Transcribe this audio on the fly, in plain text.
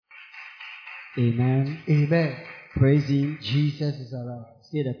Amen. Amen. Praise Him. Jesus is alive.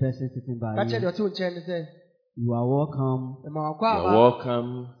 See the person sitting by Catch you. your two chains. You are welcome You are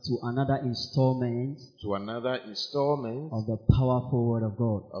welcome to another installment to another installment of the powerful Word of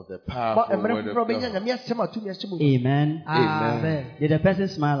God. of the powerful Word of God. Amen. Amen. Did the person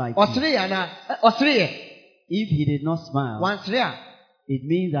smile like you? If he did not smile, it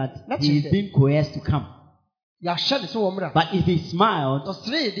means that he is being coerced to come. But if he smiled,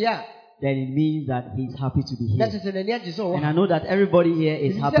 then it means that he is happy to be here. And I know that everybody here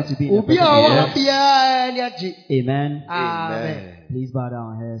is happy to be in the presence of God. Amen. Amen. Please bow down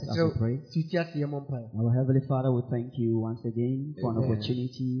our heads as we pray. Our Heavenly Father, we thank you once again for an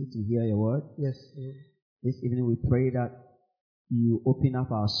opportunity to hear your word. Yes. This evening we pray that you open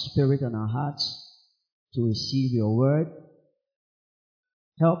up our spirit and our hearts to receive your word.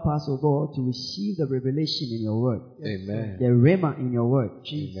 Help us, O God, to receive the revelation in your word. Amen. The rhema in your word.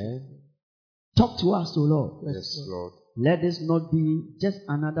 Amen. Talk to us, O Lord. Yes, Lord. Let this not be just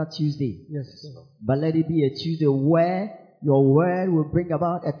another Tuesday, Yes. but let it be a Tuesday where your word will bring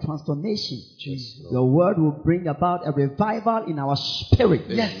about a transformation. Yes, Lord. Your word will bring about a revival in our spirit.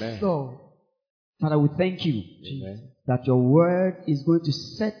 Amen. Yes, Lord. Father, we thank you Amen. that your word is going to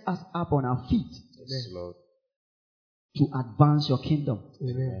set us up on our feet Yes, Lord. to advance your kingdom.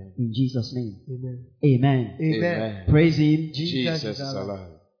 Amen. In Jesus' name. Amen. Amen. Amen. Praise Him. Jesus is alive.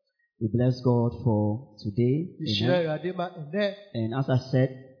 We bless God for today. Amen. And as I said,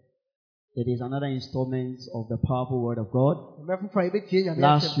 it is another installment of the powerful Word of God.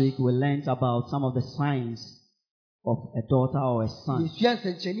 Last week we learned about some of the signs of a daughter or a son.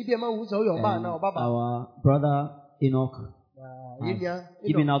 And our brother Enoch has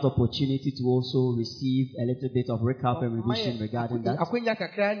given us opportunity to also receive a little bit of recap and revision regarding that.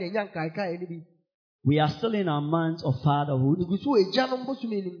 We are still in our month of fatherhood,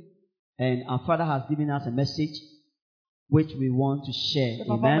 and our Father has given us a message which we want to share.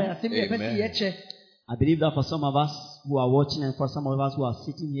 Amen. Amen. I believe that for some of us who are watching and for some of us who are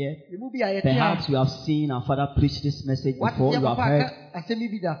sitting here, perhaps you have seen our Father preach this message before, you have heard.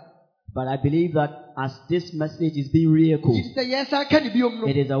 But I believe that as this message is being re-echoed,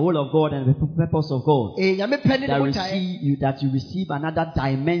 it is the will of God and the purpose of God that you receive another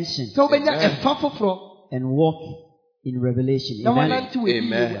dimension and walk in revelation. Amen.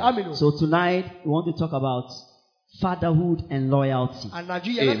 Amen. So tonight we want to talk about fatherhood and loyalty.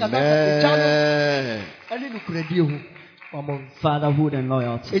 Amen. Fatherhood and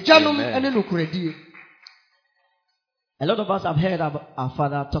loyalty. Amen. A lot of us have heard our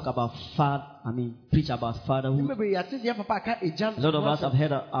father talk about preach about fatherhood. A lot of us have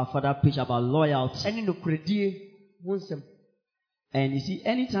heard our father preach about loyalty. And you see,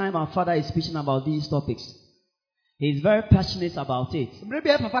 anytime our father is preaching about these topics, he is very passionate about it.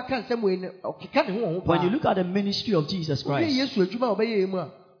 When you look at the ministry of Jesus Christ,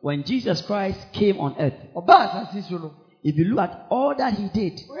 when Jesus Christ came on earth, if you look at all that he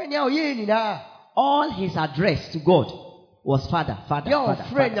did, all his address to God was Father.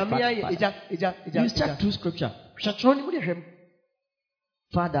 You check through scripture.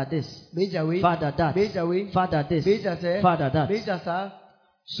 Father this, Father that, Father this, Father that.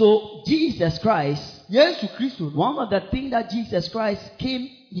 So Jesus Christ, one of the things that Jesus Christ came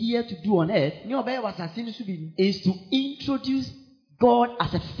here to do on earth is to introduce God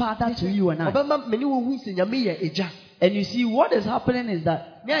as a father to you and I. And you see, what is happening is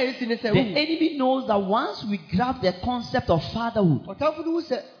that the enemy knows that once we grab the concept of fatherhood,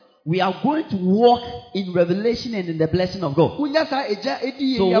 we are going to walk in revelation and in the blessing of God. So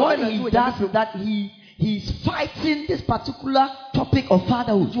what he does is that he's fighting this particular topic of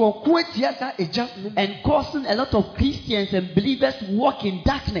fatherhood and causing a lot of Christians and believers to walk in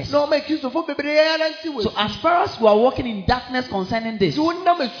darkness. So as far as we are walking in darkness concerning this,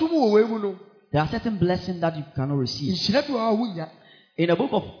 there are certain blessings that you cannot receive. In the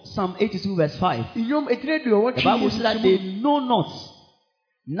book of Psalm 82 verse 5, the Bible says that they know not,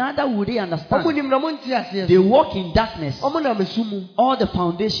 neither will they understand. They walk in darkness. All the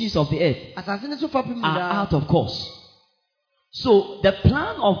foundations of the earth are out of course. So the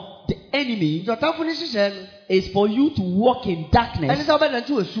plan of the enemy is for you to walk in darkness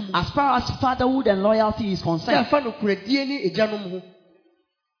as far as fatherhood and loyalty is concerned.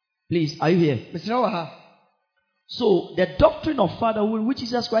 Please, are you here? So the doctrine of fatherhood which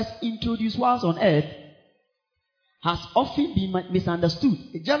Jesus Christ introduced whilst on earth has often been misunderstood.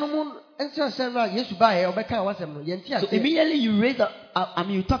 So immediately you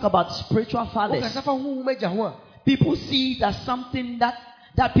you talk about spiritual fathers. People see it as something that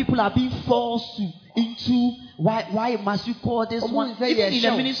that people are being forced into. Why must you call this one? Even in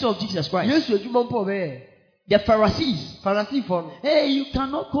the ministry of Jesus Christ. The Pharisees. Hey, you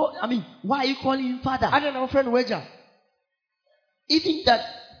cannot call. Why are you calling him father? Even that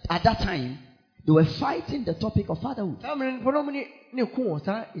at that time, they were fighting the topic of fatherhood. And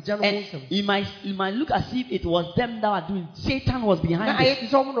you might look as if it was them that were doing. Satan was behind it.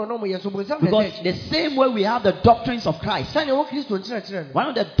 Because the same way we have the doctrines of Christ. One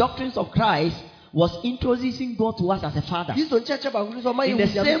of the doctrines of Christ was introducing God to us as a father. In the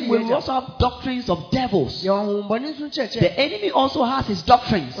same way, we also have doctrines of devils. The enemy also has his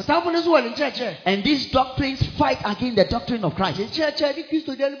doctrines. And these doctrines fight against the doctrine of Christ.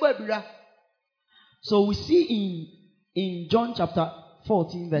 So we see in John chapter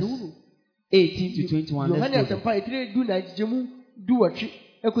 14, verse 18 to 21.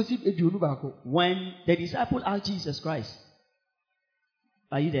 When the disciple asked Jesus Christ,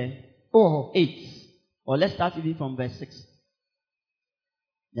 are you there? 8. Or let's start even from verse 6.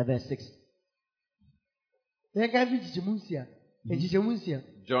 Yeah, verse 6.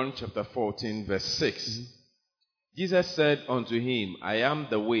 John chapter 14, verse 6. Jesus said unto him, I am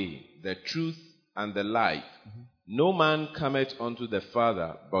the way, the truth, and the life. No man cometh unto the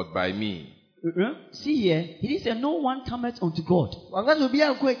Father but by me. See here, he didn't say no one cometh unto God.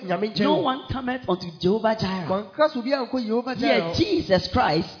 No one cometh unto Jehovah Jireh. Here, Jesus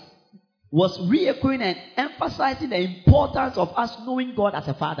Christ was reoccurring and emphasizing the importance of us knowing God as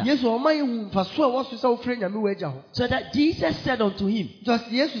a father. So that Jesus said unto him,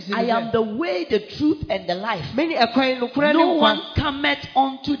 I am the way, the truth, and the life. No one cometh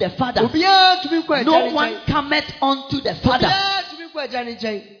unto the Father. No one cometh unto the Father.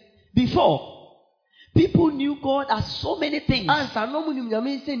 Before, people knew God as so many things.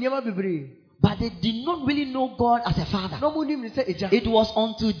 But they did not really know God as a father. It was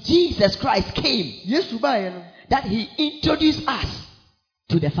until Jesus Christ came that he introduced us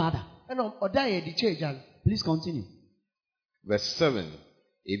to the Father. Please continue. Verse 7.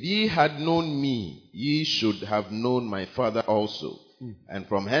 If ye had known me, ye should have known my Father also. And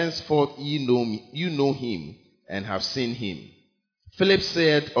from henceforth you know him, and have seen him. Philip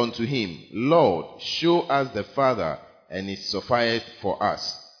said unto him, Lord, show us the Father, and it sufficeth for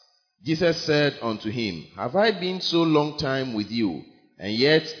us. Jesus said unto him, Have I been so long time with you, and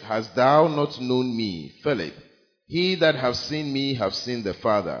yet hast thou not known me, Philip? He that hath seen me hath seen the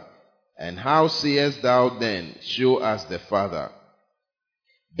Father. And how sayest thou then, Show us the Father?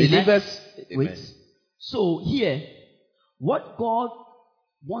 Believers. Wait. So here, what God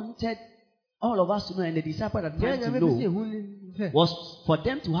wanted all of us to know, and the disciples at the time to know, was for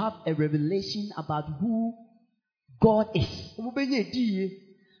them to have a revelation about who God is.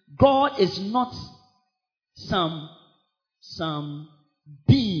 God is not some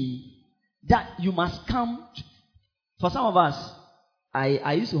being that you must come to. For some of us,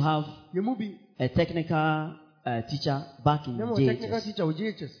 I used to have a technical teacher back in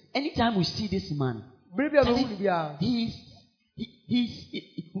JHS. Anytime we see this man, we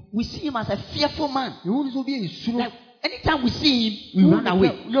see him as a fearful man. Like, anytime we see him, we run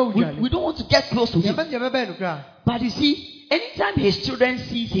away. We don't want to get close to him. But you see, anytime his children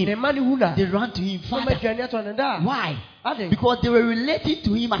see him, they run to him, Father. Why? Because they were relating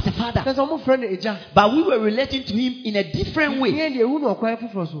to him as a father. But we were relating to him in a different way.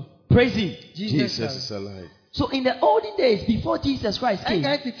 Praise him. Jesus is alive. So in the olden days, before Jesus Christ came,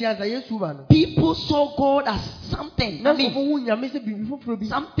 people saw God as something. Something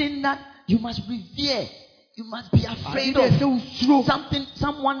that you must revere. You must be afraid of.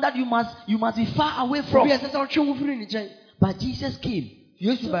 Someone that you must be far away from. But Jesus came.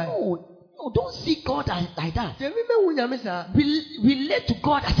 No, don't see God like that. Relate to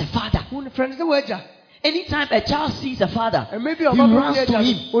God as a father. Anytime a child sees a father, he runs to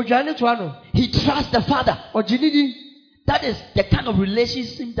him. He trusts the father. That is the kind of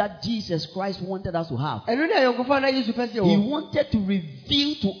relationship that Jesus Christ wanted us to have. He wanted to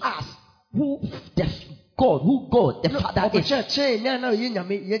reveal to us who God, the Father is.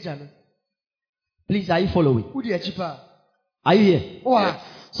 Please, are you following? Are you here? Yes.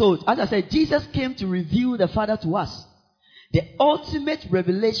 So, as I said, Jesus came to reveal the Father to us. The ultimate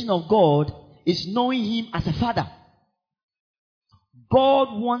revelation of God is knowing him as a father.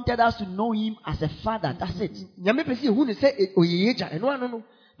 God wanted us to know him as a father. That's it.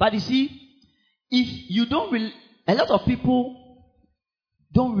 But you see, if you don't, a lot of people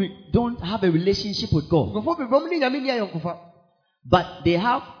don't have a relationship with God. But they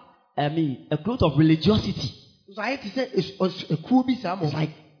have, a cloth of religiosity. It's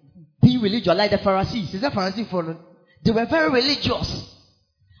like being religious, like the Pharisees. They were very religious.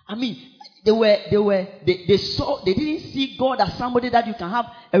 I mean, they saw, they didn't see God as somebody that you can have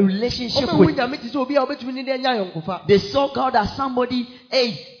a relationship with. They saw God as somebody,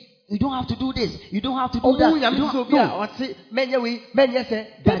 hey, you don't have to do this, you don't have to do that.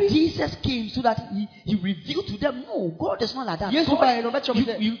 But Jesus came so that he revealed to them, no, God is not like that. God,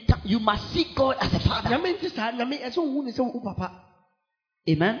 you must see God as a father.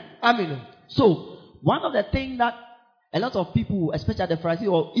 Amen. So, one of the things that a lot of people, especially the Pharisees,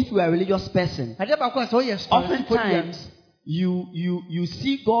 or if you are a religious person, oftentimes you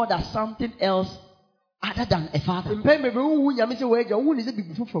see God as something else other than a father.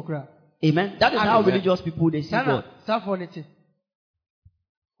 Amen. That is how religious people they see God.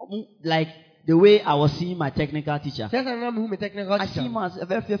 Like the way I was seeing my technical teacher. I see him as a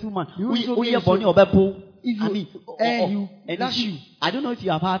very fearful man. I don't know if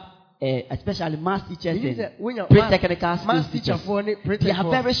you have had especially math teachers and pre-technical skills teachers. They are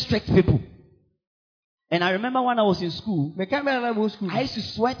very strict people. And I remember when I was in school, I used to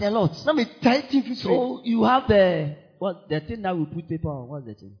sweat a lot. So you have the thing that we put paper on. What's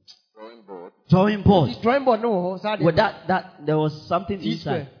the thing? Drawing board. Well, that there was something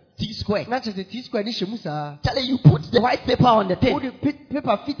inside. T-square. Charlie, you put the white paper on the thing.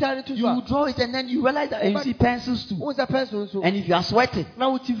 You draw it and then you realize that you see pencils too. And if you are sweating.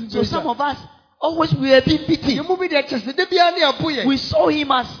 So some of us always we are being beaten. We saw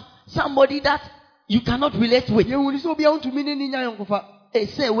him as somebody that you cannot relate with.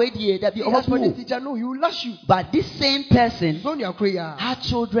 Say wait here that be but this same person had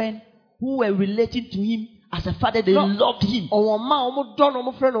children who were relating to him as a father. They loved him.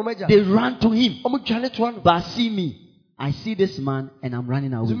 They ran to him. But see me, I see this man and I'm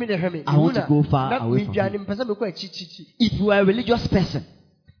running away. I want to go far away from him. If you are a religious person,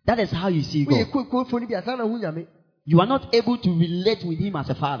 that is how you see God. You are not able to relate with him as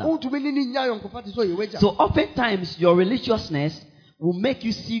a father. So oftentimes your religiousness will make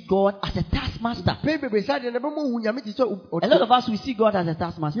you see God as a taskmaster. A lot of us will see God as a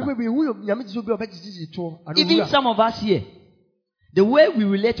taskmaster. Even some of us here, the way we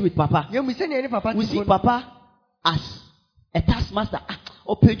relate with Papa, we see Papa as a taskmaster.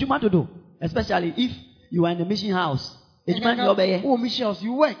 Especially if you are in the mission house. You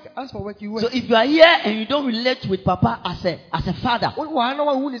work. Ask for work, you work. So if you are here and you don't relate with Papa as a father,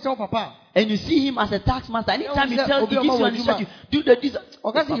 and you see him as a taskmaster, anytime he gives you an instruction, do the this.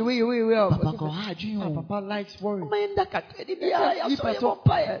 Papa likes worry.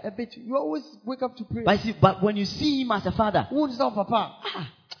 You always wake up to pray. But when you see him as a father,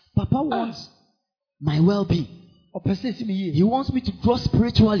 Papa wants my well-being. He wants me to grow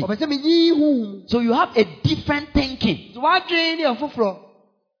spiritually. So you have a different thinking.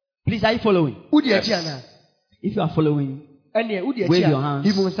 Please, are you following? Yes. If you are following, wave your hands.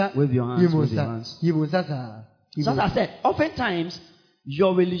 Wave your hands. Wave your hands. So as I said, oftentimes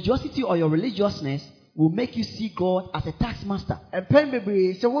your religiosity or your religiousness will make you see God as a taskmaster.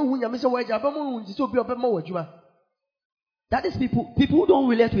 That is people who don't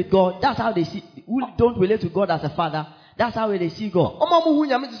relate with God. That's how they see. Who don't relate with God as a father. That's how they see God.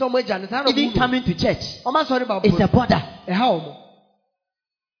 Even coming to church, it's a bother.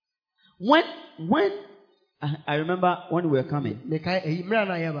 When I remember when we were coming,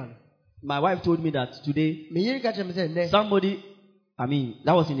 my wife told me that today somebody,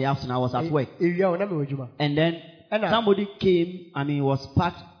 that was in the afternoon. I was at work, and then somebody came. Was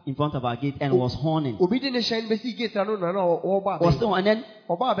parked in front of our gate and was horning. And then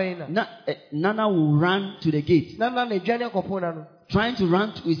Nana will run to the gate, trying to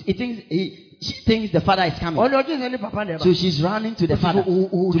run to she thinks the father is coming. So she's running to the father to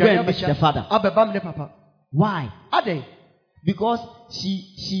go and meet the father. Why? Because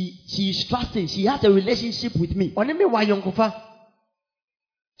she is trusting. She has a relationship with me.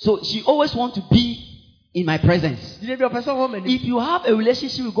 So she always wants to be in my presence. If you have a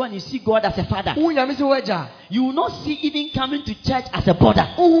relationship with God and you see God as a father, you will not see even coming to church as a bother.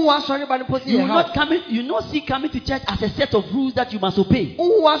 You will not see coming to church as a set of rules that you must obey.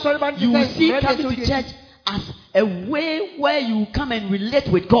 You will see coming to church as a way where you come and relate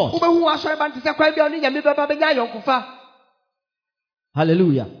with God.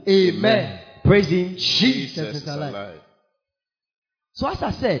 Hallelujah. Amen. Praise Him. Jesus is alive. So as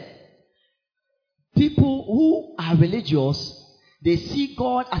I said, people who are religious, they see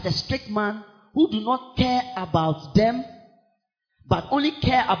God as a strict man who do not care about them, but only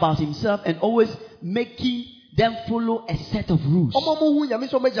care about himself and always making them follow a set of rules.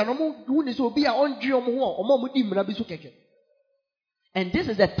 And this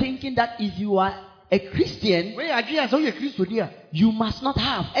is the thinking that if you are a Christian you must not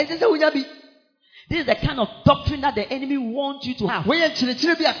have. This is the kind of doctrine that the enemy wants you to have.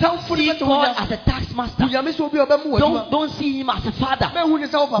 See God as a tax master. Don't see him as a father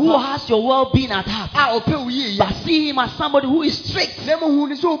who has your well-being at heart. But see him as somebody who is strict, who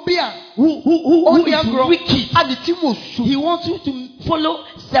is wicked. He wants you to follow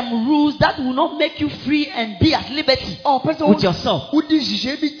some rules that will not make you free and be at liberty with yourself. And you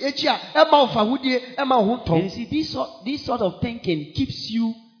see, this sort of thinking keeps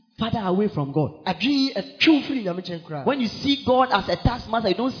you further away from God. When you see God as a taskmaster,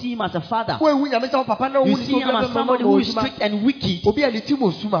 you don't see him as a father. You see him as somebody who is strict and wicked. All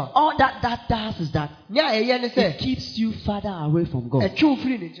that does is that it keeps you further away from God.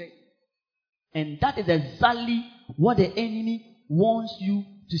 And that is exactly what the enemy wants you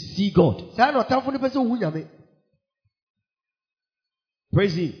to see God.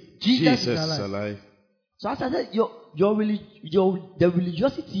 Praise him. Jesus is alive. So as I said, the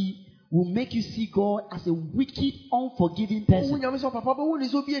religiosity will make you see God as a wicked, unforgiving person.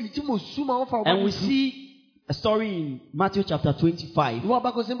 And we see a story in Matthew chapter 25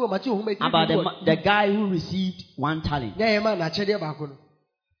 about the guy who received 1 talent. The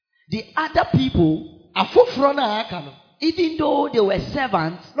other people, even though they were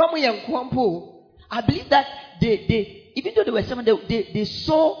servants, I believe that even though they were servants, they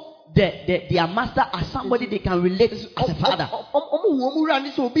saw their master as somebody they can relate as a father.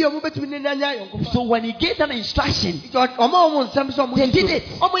 So when he gave them instruction, they did it.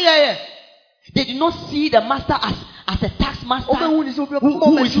 They did not see the master as a tax master who is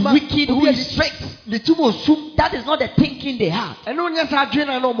wicked, who is strict. That is not the thinking they had.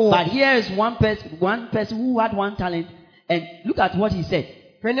 But here is one person who had 1 talent, and look at what he said.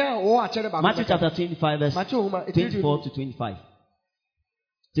 Matthew chapter 25 verse 24 to 25.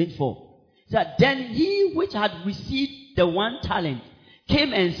 24. So then he which had received the 1 talent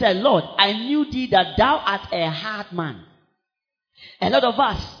came and said, Lord, I knew thee that thou art a hard man. A lot of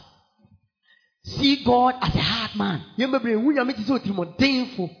us see God as a hard man.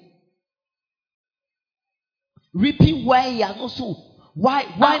 Reaping where he has not sown. Why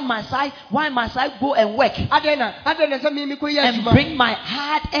must I go and work and bring my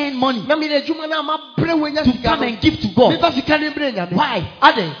hard-earned money to come and give to God? Why?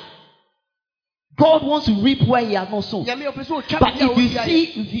 God wants to reap where he has not sown. But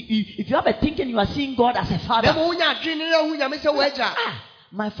if you have a thinking, you are seeing God as a father.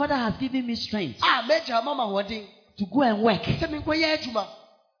 My father has given me strength to go and work.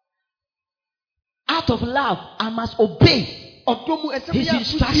 Out of love, I must obey his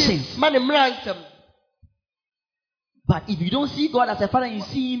instructions. But if you don't see God as a father, you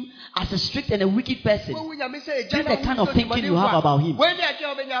see him as a strict and a wicked person. This is the kind of thinking you have about him.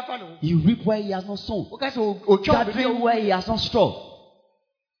 You reap where he has not sown, gathering where he has not strawed.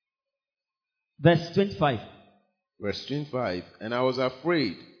 Verse 25. Verse 25. And I was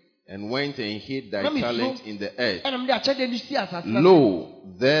afraid and went and hid thy talent in the earth. Lo,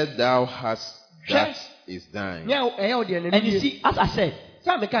 there thou hast that is thine. And you see, as I said,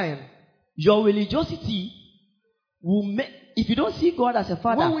 your religiosity will make, if you don't see God as a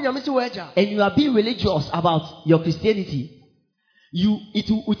father and you are being religious about your Christianity,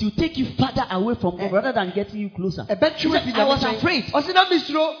 it will take you further away from God rather than getting you closer. I was afraid.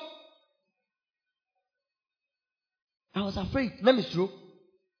 I was afraid.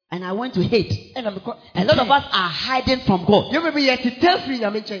 And I went to hate. A lot of us are hiding from God.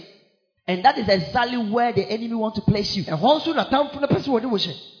 And that is exactly where the enemy wants to place you.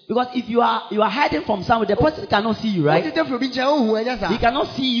 Because if you are hiding from someone, the person cannot see you, right? He cannot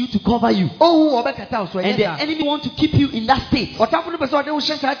see you to cover you. And the enemy wants to keep you in that state so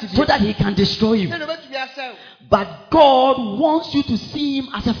that he can destroy you. But God wants you to see him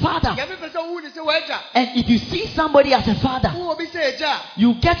as a father. And if you see somebody as a father,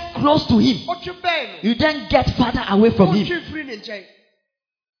 you get close to him. You then get further away from him.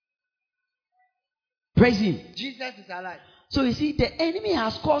 Praise him. Jesus is alive. So you see, the enemy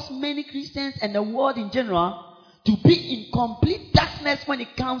has caused many Christians and the world in general to be in complete darkness when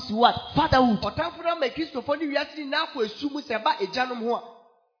it comes to what? Fatherhood.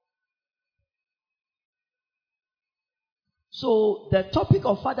 So the topic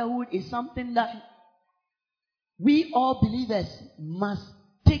of fatherhood is something that we all believers must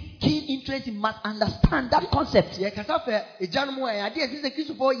take keen interest in, must understand that concept.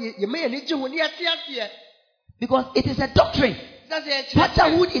 Because it is a doctrine.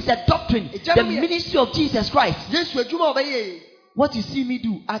 Fatherhood is a doctrine. The ministry of Jesus Christ. What you see me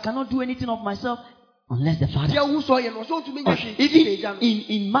do, I cannot do anything of myself unless the Father. Even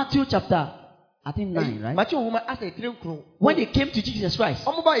in Matthew chapter I think 9, right? Matthew woman as a drink crew. When they came to Jesus Christ,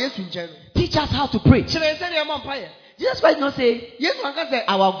 Omoba Yesu nchen. teach us how to pray. Chere se na mampaye. Jesus Christ not say, Yesu anka say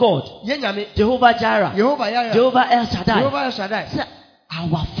our God, ye nyame, Jehovah Jireh, Jehovah Jireh, Jehovah El Shaddai. Jehovah El Shaddai. Say,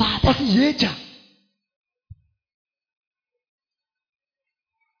 our Father. Yeja.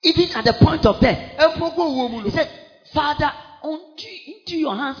 Even at the point of death, he said, Father, into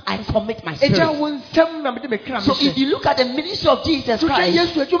your hands I commit my spirit. So if you look at the ministry of Jesus Christ,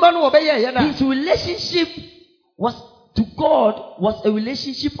 his relationship to God was a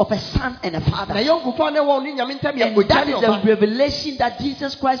relationship of a son and a father. And that is the revelation that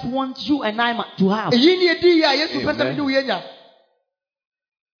Jesus Christ wants you and I to have. Amen.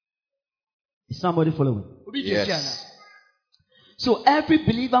 Is somebody following? Yes. So every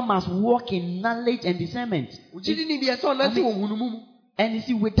believer must walk in knowledge and discernment. And you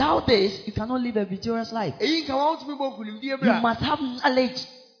see, without this, you cannot live a victorious life. You must have knowledge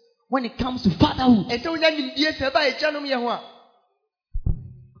when it comes to fatherhood.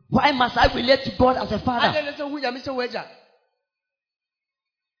 Why must I relate to God as a father?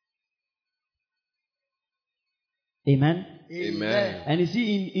 Amen. Amen. And you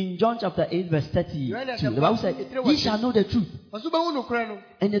see in John chapter 8 verse 32, the Bible said, ye shall know the truth,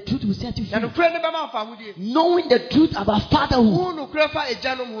 and the truth will set you free. Knowing the truth about fatherhood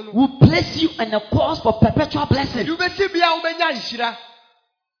will place you in a course for perpetual blessing.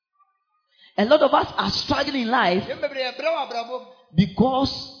 A lot of us are struggling in life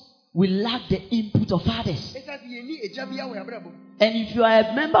because we lack the input of fathers. And if you are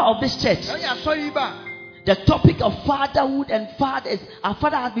a member of this church, the topic of fatherhood and fathers, our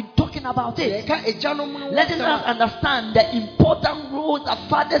father has been talking about it. Letting us understand the important role that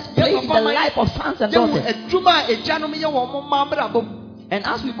fathers play in the life of sons and daughters. And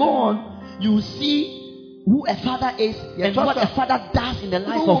as we go on, you will see who a father is and what a father does in the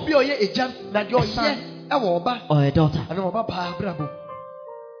life of a son or a daughter.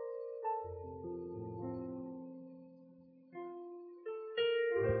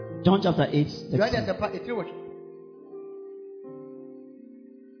 John chapter 8.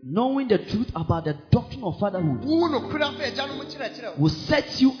 Knowing the truth about the doctrine of fatherhood will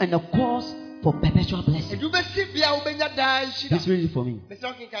set you on a course for perpetual blessing. Please read it for me.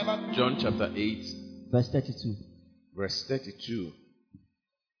 John chapter 8, verse 32. Verse 32.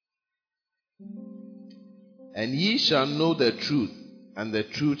 And ye shall know the truth, and the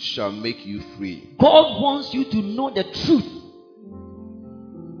truth shall make you free. God wants you to know the truth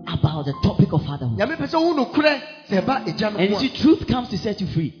about the topic of fatherhood. And you see, truth comes to set you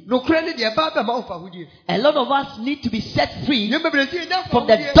free. A lot of us need to be set free from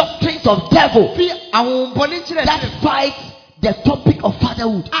the doctrines of devil that fight the topic of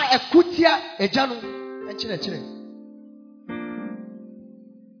fatherhood.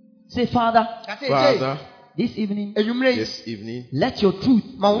 Say, Father, this evening, let your truth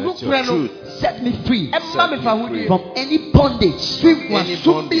set me free from any bondage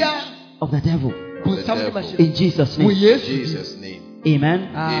of the devil. In Jesus' name.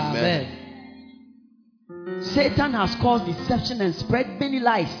 Amen. Satan has caused deception and spread many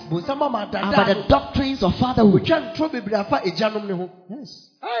lies about the doctrines of fatherhood. Yes.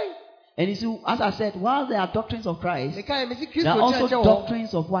 And you see, as I said, while there are doctrines of Christ, there are also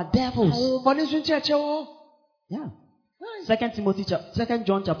doctrines of what? Devils. Yeah. 2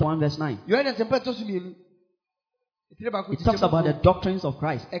 John chapter 1 verse 9. It talks about the doctrines of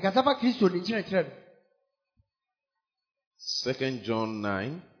Christ. 2 John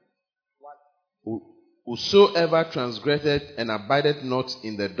 9. Whosoever transgresseth and abideth not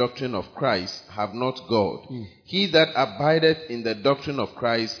in the doctrine of Christ have not God. He that abideth in the doctrine of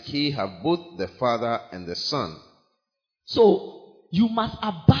Christ, he have both the Father and the Son. So, you must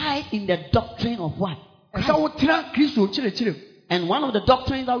abide in the doctrine of what? Christ. And one of the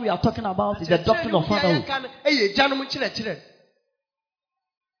doctrines that we are talking about is the doctrine of fatherhood.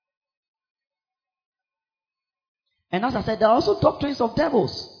 And as I said, there are also doctrines of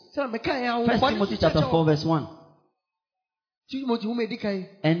devils. 1 Timothy chapter 4 verse 1.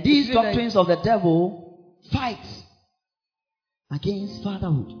 And these doctrines of the devil fight against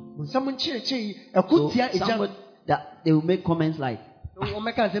fatherhood. So somebody, that they will make comments like,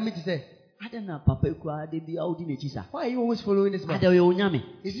 I don't know, Papa, why are you always following this man?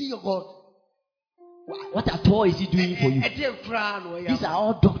 Is he your God? What at all is he doing for you? These are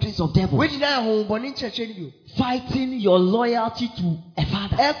all doctrines of devils. Fighting your loyalty to a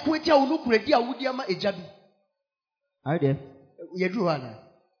father. Are you there?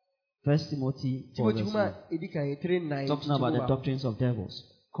 1 Timothy 4 verse 1. Talking about the doctrines of devils.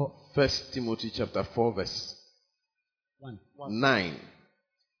 1 Timothy chapter 4 verse 9.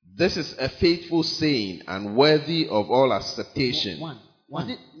 This is a faithful saying and worthy of all acceptation.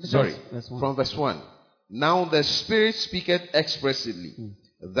 From verse 1. Now the Spirit speaketh expressly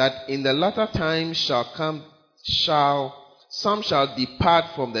that in the latter time some shall depart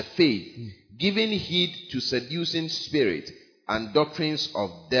from the faith, giving heed to seducing spirits and doctrines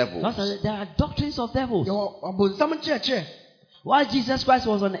of devils. There are doctrines of devils. While Jesus Christ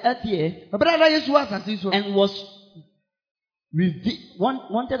was on earth here and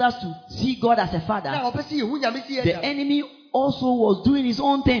wanted us to see God as a father, the enemy also was doing his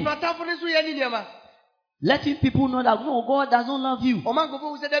own thing, letting people know that no, God does not love you.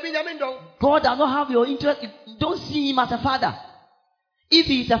 God does not have your interest. You don't see him as a father. If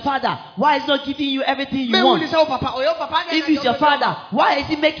he is a father, why is he not giving you everything you want? If he's your father, why is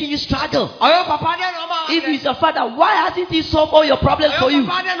he making you struggle? If he's your father, why hasn't he solved all your problems for you?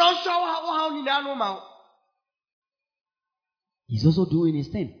 He's also doing his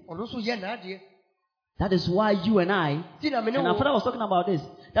thing. That is why you and I, and our father was talking about this,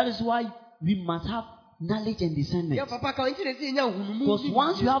 that is why we must have knowledge and discernment. Because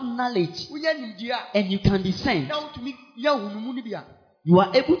once you have knowledge and you can discern, you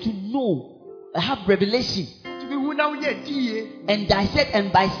are able to know, have revelation, and dissect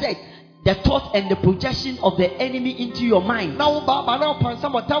and bisect the thought and the projection of the enemy into your mind.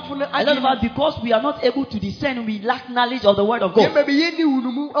 Because we are not able to discern, we lack knowledge of the word of God.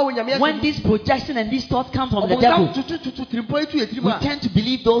 When this projection and these thoughts come from the devil, we tend to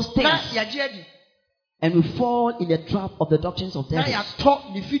believe those things, and we fall in the trap of the doctrines of devils.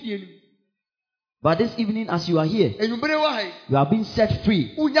 But this evening, as you are here, you are being set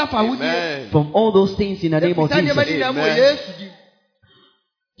free from all those things in the name of Jesus. Amen.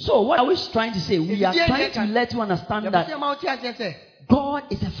 So what are we trying to say? We are trying to let you understand that God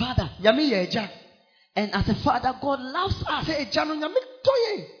is a father. And as a father, God loves us.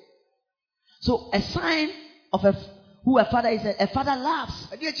 So a sign of who a father is, a father loves.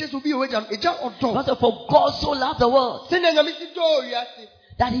 For God so loved the world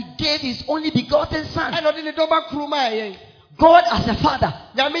that he gave his only begotten son. God as a father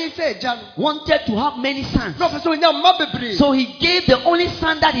wanted to have many sons. So he gave the only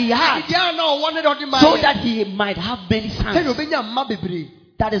son that he had so that he might have many sons.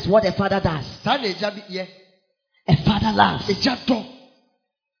 That is what a father does. A father loves.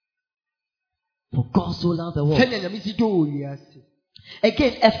 For God so loved the world.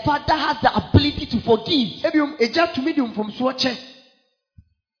 Again, a father has the ability to forgive.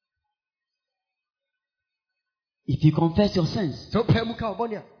 If you confess your sins, I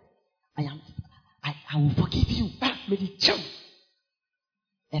will forgive you.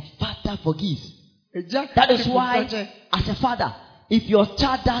 A father forgives. That is why, as a father, if your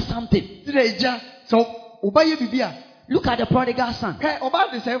child does something, look at the prodigal son.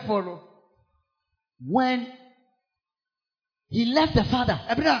 When he left the father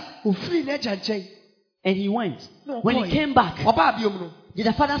and he went, when he came back, did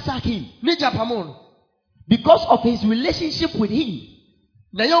the father sack him? Because of his relationship with him.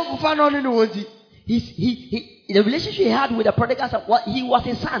 The relationship he had with the prodigal son, he was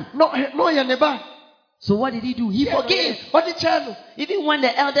his son. So what did he do? He forgave. Even when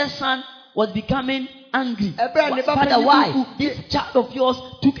the elder son was becoming angry. Father, why? This child of yours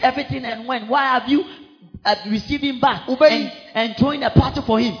took everything and went. Why have you received him back and throwing a party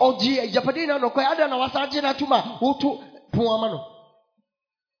for him?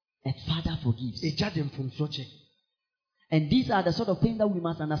 A father forgives. And these are the sort of things that we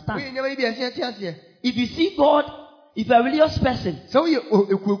must understand. If you see God, if you are a religious person,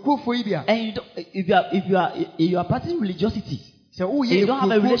 and if you are practicing religiosity, and you don't have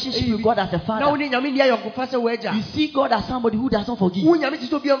a relationship with God as a father, you see God as somebody who does not forgive.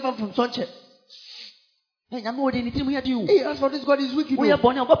 Hey, as for this, God is wicked.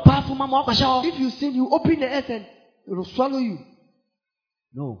 If you sin, you open the earth and it will swallow you.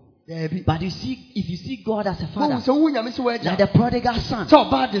 No. But if you see God as a father, like the prodigal son,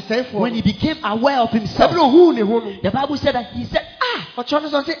 when he became aware of himself, the Bible said that he said,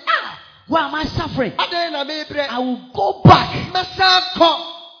 why am I suffering? I will go back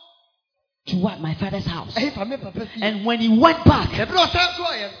to what? My father's house. And when he went back,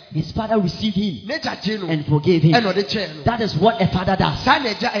 his father received him and forgave him. That is what a father does.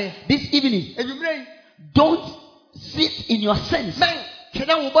 This evening, don't sit in your sins.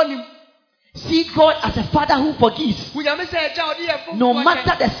 See God as a father who forgives. No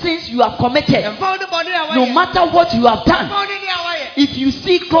matter the sins you have committed, no matter what you have done, if you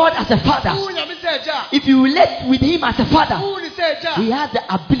see God as a father, if you relate with him as a father, he has the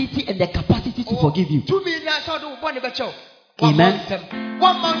ability and the capacity to forgive you. Amen.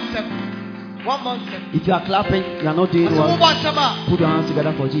 1 month. If you are clapping, you are not doing well. Put your hands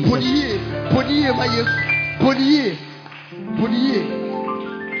together for Jesus.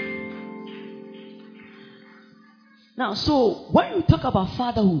 Now, so when you talk about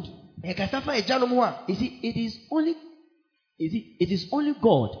fatherhood, you see, it is only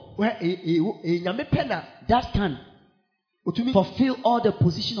God that can fulfill all the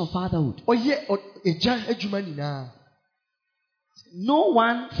position of fatherhood. No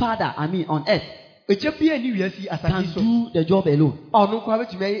one father, on earth, can do the job alone.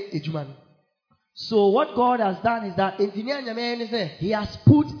 So what God has done is that He has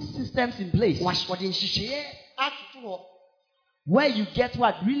put systems in place where you get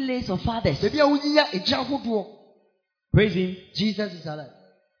what? Relays of fathers. Praise Him. Jesus is alive.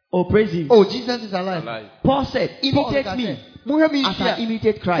 Oh, praise Him. Oh, Jesus is alive. Paul said, imitate me as I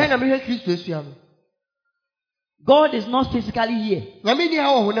imitate Christ. God is not physically here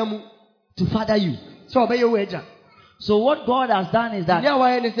to father you. So what God has done is that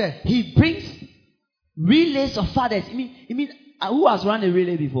He brings relays of fathers. Who has run a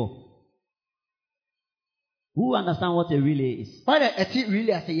relay before? Who understand what a relay is? It's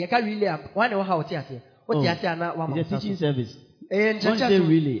a teaching service. When you say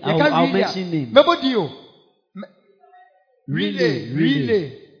relay, I'll mention names. Relay.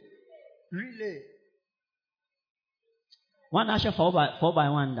 One actually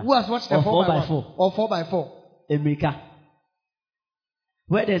 4x1. Who has watched the 4x4? Or 4x4? America.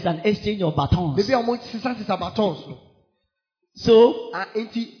 Where there's an exchange of batons.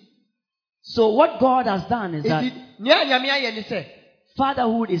 So what God has done is that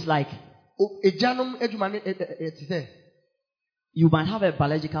fatherhood is like you might have a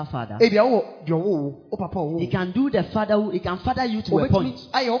biological father. He can do the fatherhood. He can father you to a point.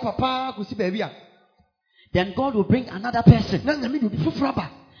 Then God will bring another person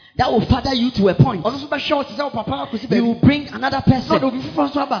that will father you to a point. He will bring another person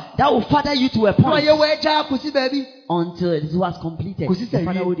that will father you to a point until it was completed. The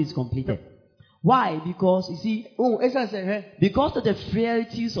fatherhood is completed. Why? Because you see, because of the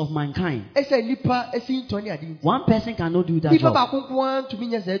frailties of mankind, one person cannot do that job.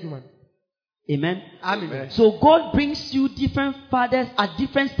 Amen. So God brings you different fathers at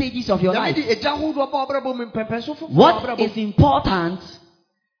different stages of your life. What is important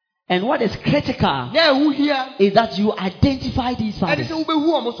and what is critical is that you identify these fathers.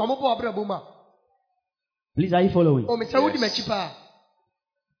 Please, are you following? Yes.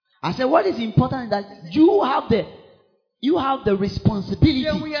 I said, what is important is that you have the responsibility.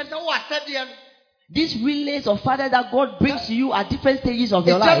 These relays of father that God brings to you at different stages of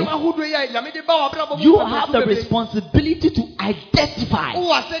your life, you have the responsibility to identify.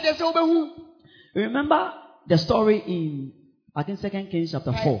 Remember the story in, I think, 2 Kings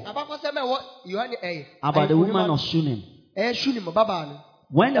chapter 4 about the woman of Shunem.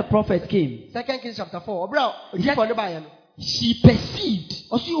 When the prophet came, 2 Kings chapter 4, she perceived.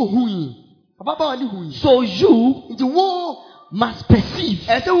 So you must perceive.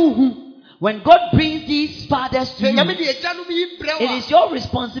 When God brings these fathers to you, it is your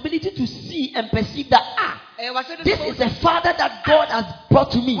responsibility to see and perceive that this is a father that God has brought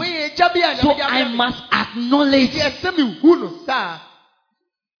to me. So I must acknowledge.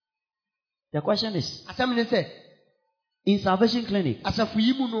 The question is, in Salvation Clinic,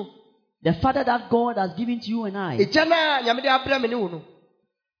 the father that God has given to you and I,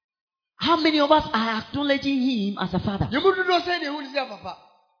 how many of us are acknowledging him as a father?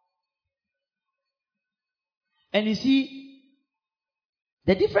 And you see,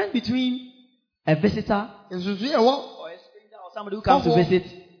 the difference between a visitor or a stranger or somebody who comes to visit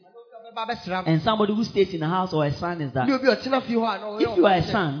and somebody who stays in a house or a son is that if you are a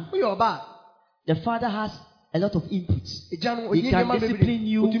son, the father has a lot of inputs. He can discipline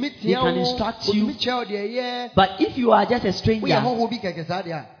you, he can instruct you. But if you are just a stranger,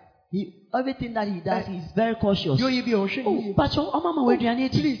 everything that he does, he's very cautious. Please,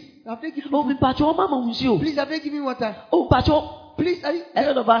 have you given me water? Please, a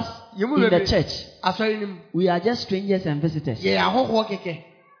lot of us in the church, we are just strangers and visitors.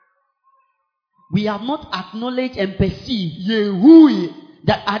 We have not acknowledged and perceived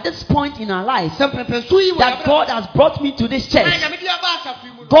that at this point in our life, that God has brought me to this church.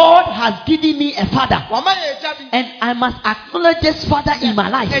 God has given me a father, and I must acknowledge this father in my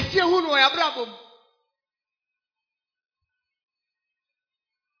life.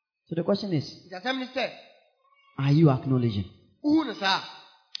 So the question is, are you acknowledging?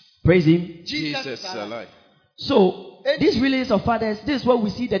 Praise him. Jesus is alive. So, these relays of fathers, this is where we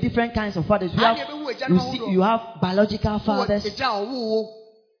see the different kinds of fathers. You have biological fathers.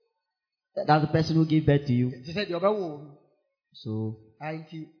 That's the person who gave birth to you. So,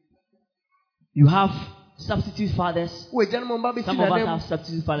 you have substitute fathers. Some of us have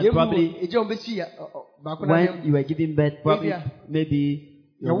substitute fathers. Probably when you were giving birth, maybe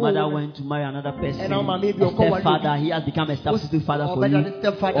your mother went to marry another person. A stepfather, he has become a substitute father for you.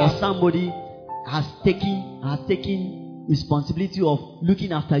 Or somebody has taken responsibility of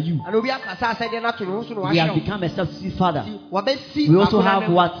looking after you. He has become a substitute father. We also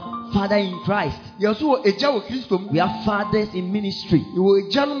have what? Father in Christ. We have fathers in ministry.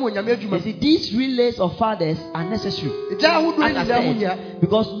 You see, these relays of fathers are necessary. As I said,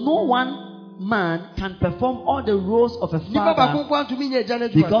 because no one man can perform all the roles of a father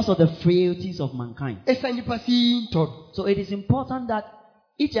because of the frailties of mankind. So it is important that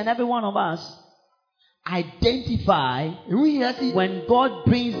each and every one of us identify when God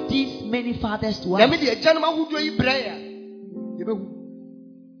brings these many fathers to us.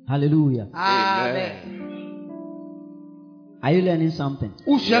 Hallelujah. Amen. Are you learning something?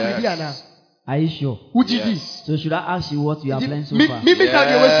 Yes. Are you sure? Yes. So should I ask you what you have learned so far?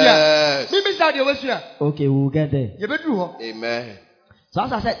 Yes. Okay, we'll get there. Amen. So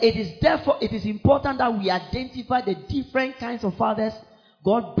as I said, it is important that we identify the different kinds of fathers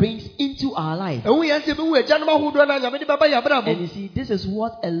God brings into our life. And you see, this is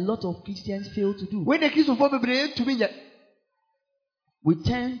what a lot of Christians fail to do. We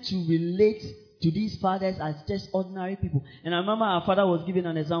tend to relate to these fathers as just ordinary people. And I remember our father was giving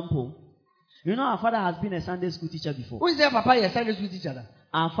an example. You know, our father has been a Sunday school teacher before. Who is their papa? A Sunday school teacher.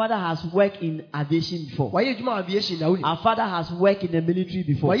 Our father has worked in aviation before. Our father has worked in the military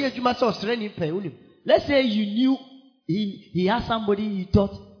before. Let's say you knew he has somebody he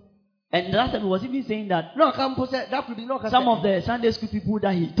taught. And last time he was even saying that some of the Sunday school people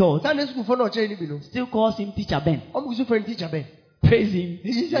that he taught still calls him Teacher Ben. Praise him.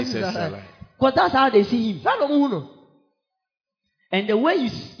 Because that's how they see him. And the way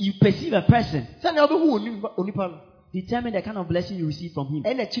you perceive a person determine the kind of blessing you receive from him.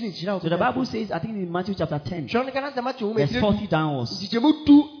 So the Bible says, I think in Matthew chapter 10, verse 40 downwards,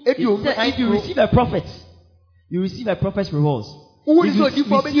 if you receive a prophet, you receive a prophet's rewards. If you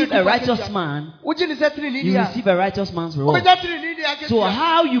receive a righteous man, you receive a righteous man's reward. So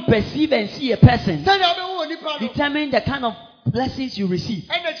how you perceive and see a person determine the kind of blessings you receive.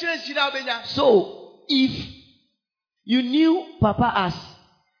 So if you knew Papa as,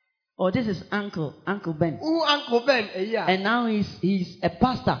 this is Uncle Ben. And now he's a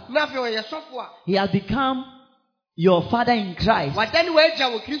pastor. He has become your father in Christ.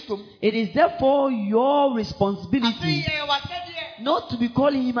 It is therefore your responsibility not to be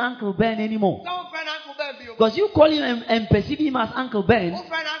calling him Uncle Ben anymore. Because you call him and perceive him as Uncle Ben,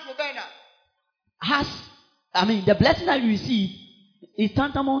 the blessing that you receive is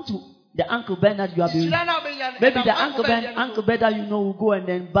tantamount to the Uncle Ben that you have been. Maybe the Uncle Ben that you know will go and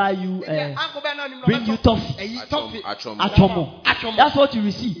then buy you, bring you toffee. Atomo. That's what you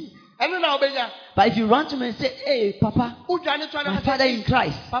receive. But if you run to him and say, hey, Papa, my father in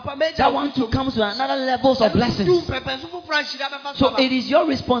Christ, that wants to come to another levels of blessings. So it is your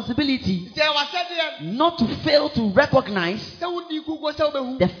responsibility not to fail to recognize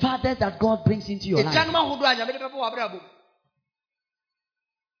the father that God brings into your life.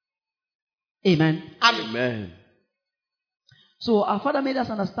 Amen. Amen. So our father made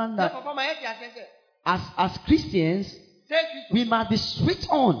us understand that as Christians, we must be switched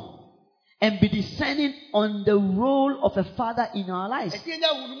on and be discerning on the role of a father in our lives.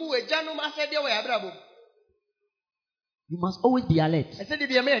 You must always be alert,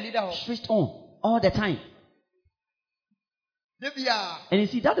 switched on all the time. And you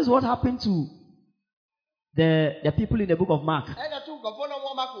see, that is what happened to the people in the book of Mark.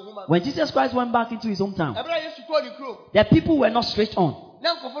 When Jesus Christ went back into his hometown, the people were not switched on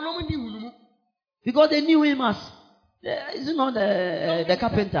because they knew him as is it not the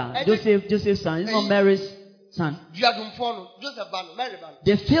carpenter, Joseph's son? Is it not Mary's son?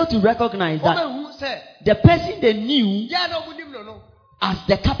 They failed to recognize that the person they knew as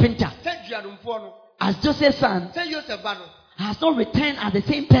the carpenter, as Joseph's son, has not returned as the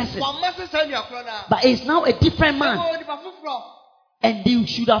same person, but is now a different man. And they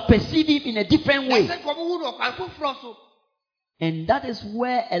should have perceived him in a different way. And that is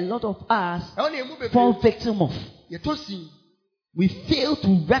where a lot of us fall victim of. We fail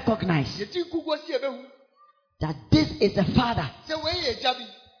to recognize that this is a father.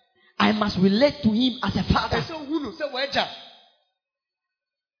 I must relate to him as a father.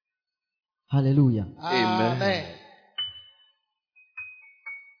 Hallelujah. Amen.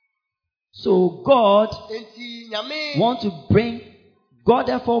 So God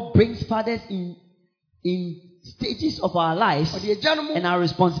therefore brings fathers in stages of our lives, and our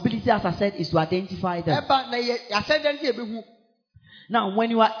responsibility, as I said, is to identify them. Now,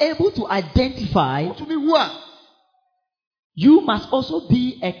 when you are able to identify, you must also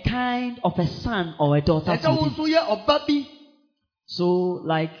be a kind of a son or a daughter to them. So,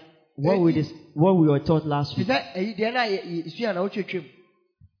 like what we were taught last week,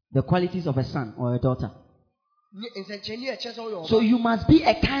 the qualities of a son or a daughter. So you must be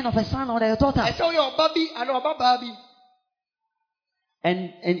a kind of a son or a daughter.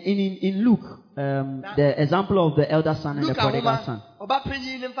 And in Luke, the example of the elder son and the prodigal son,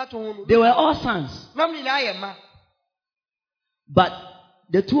 they were all sons. But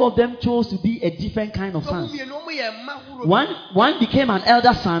the two of them chose to be a different kind of son. One became an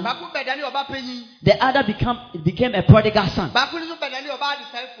elder son. The other became a prodigal son.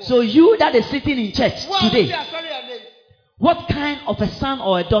 So you that is sitting in church today, what kind of a son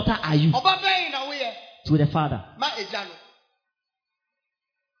or a daughter are you to the Father?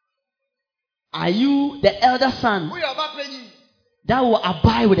 Are you the elder son that will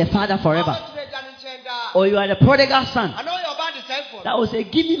abide with the Father forever? Or you are the prodigal son that will say,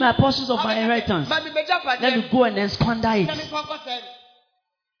 give me my portions of my inheritance. Let me go and then squander it.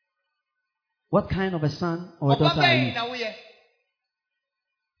 What kind of a son or a daughter are you?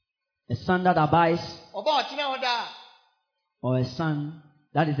 A son that abides, or a son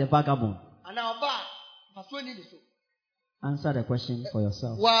that is a vagabond? Answer the question for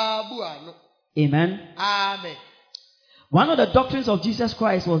yourself. Amen. Amen. One of the doctrines of Jesus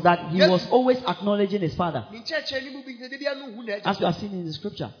Christ was that he was always acknowledging his Father. As we have seen in the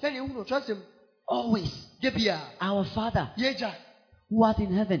scripture. Always. Our Father who art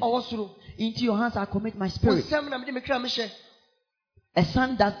in heaven. Into your hands I commit my spirit. The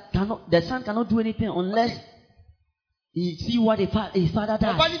son cannot do anything unless he see what his father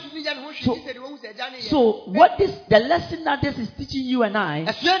does. So the lesson that this is teaching you and I,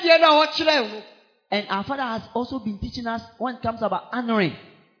 and our Father has also been teaching us when it comes about honoring.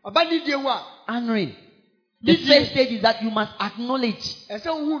 Honoring. The first stage is that you must acknowledge.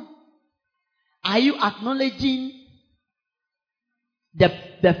 Are you acknowledging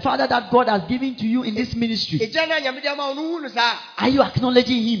the Father that God has given to you in this ministry? Are you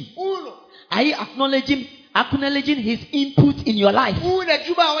acknowledging Him? Are you acknowledging His input in your life?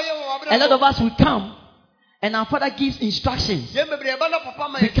 A lot of us will come and our Father gives instructions.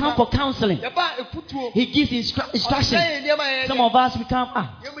 We come for counseling. He gives instructions. Some of us we come,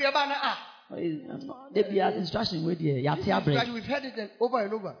 they be as instruction with you. We've heard it over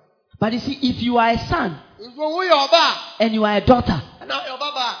and over. But you see, if you are a son and you are a daughter,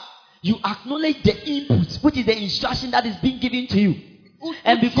 you acknowledge the input, which is the instruction that is being given to you.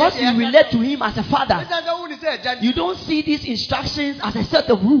 And because you relate to Him as a father, you don't see these instructions as a set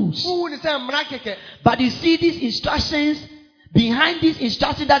of rules. But you see these instructions, behind this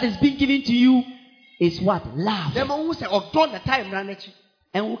instruction that is being given to you is what? Love.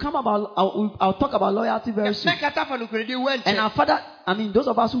 And we'll I'll talk about loyalty very soon. And our Father, those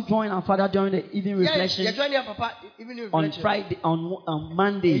of us who join our Father during the evening reflection on Friday, on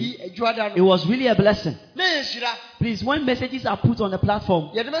Monday, it was really a blessing. Please, when messages are put on the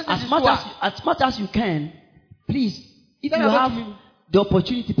platform, as much as you can, please, if you have the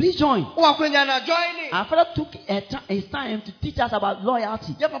opportunity, please join. Our Father took his time to teach us about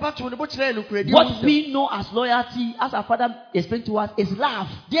loyalty. What we know as loyalty, as our Father explained to us, is love.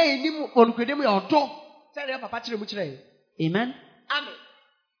 Amen.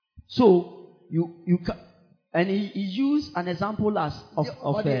 So and he used an example of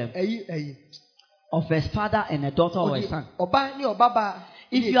a father and a daughter or a son.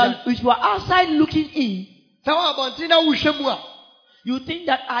 If you are outside looking in, you think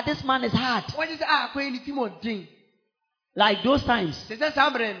that this man is hard. Like those times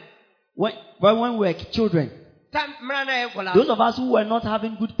when we were children. Those of us who were not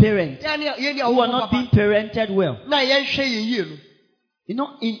having good parents, who were not being parented well. You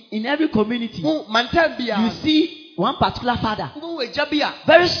know, in every community, you see one particular father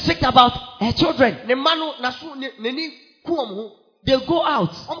very strict about her children. They go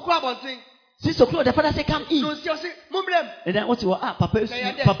out. 6 o'clock, the father say, come in. And then what you are, Papa,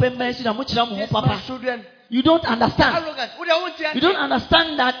 you don't understand. You don't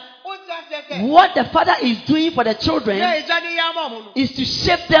understand that what the father is doing for the children is to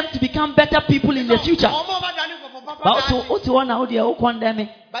shape them to become better people in the future. But also, what you want now, they are condemning.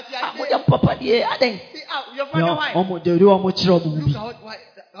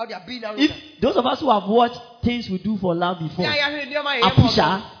 If those of us who have watched Things We Do for Love before,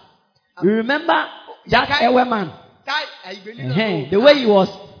 Apusha, you remember that Ewe man? The way he was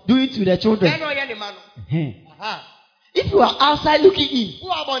doing to the children. If you are outside looking in,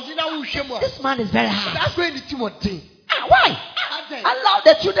 this man is very hard. Why? Allow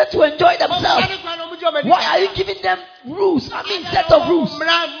the children to enjoy themselves. Why are you giving them rules? I mean, set of rules.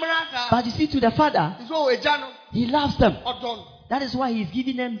 But you see, to the father, he loves them. That is why he's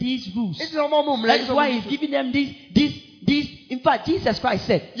giving them these rules. That is why he's giving them these. In fact, Jesus Christ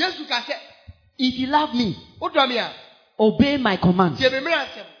said, if you love me, obey my commands.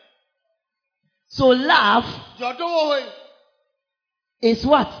 So love is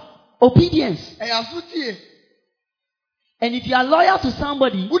what? Obedience. And if you are loyal to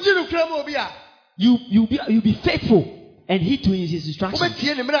somebody, you'll be faithful and heed to his instructions.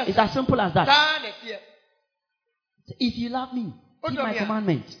 It's as simple as that. If you love me, keep my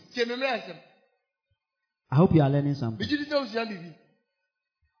commandments. I hope you are learning something.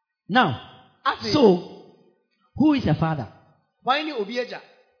 Now, so who is a father?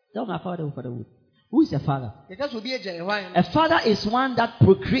 Tell my father or fatherhood. Who is a father? A father is one that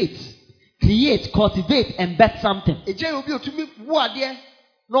procreates, creates, cultivates, and births something.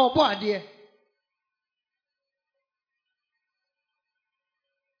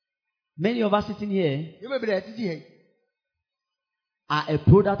 Many of us sitting here are a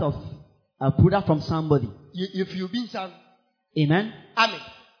product from somebody. If you've been son. Amen. Amen.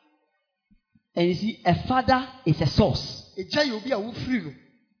 And you see, a father is a source.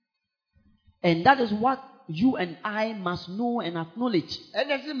 And that is what you and I must know and acknowledge.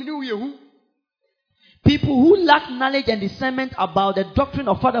 People who lack knowledge and discernment about the doctrine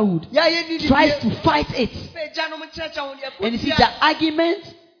of fatherhood tries to fight it. And you see, the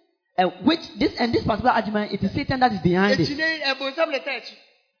argument, this particular argument, it is Satan that is behind it.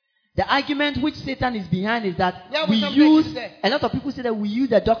 The argument which Satan is behind is that we use, a lot of people say that we use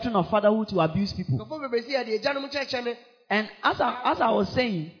the doctrine of fatherhood to abuse people. And as I was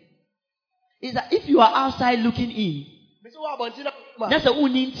saying, is that if you are outside looking in, that's a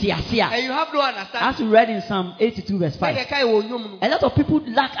and you have no understanding. As we read in Psalm 82 verse 5, a lot of people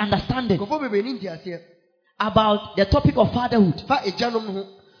lack understanding about the topic of fatherhood.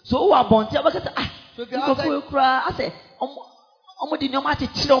 So who are born? I say,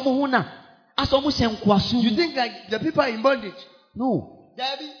 you think like the people are in bondage? No.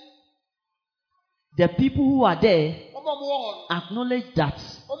 The people who are there acknowledge that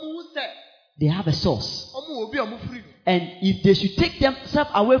they have a source. And if they should take themselves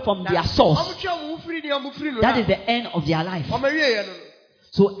away from their source, that is the end of their life.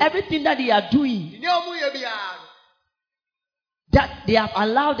 So everything that they are doing, that they have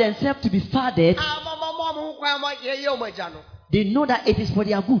allowed themselves to be fathered, they know that it is for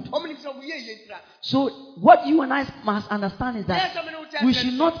their good. So what you and I must understand is that we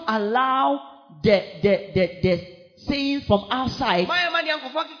should not allow the sayings from outside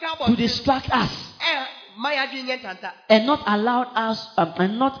to distract us and not allow us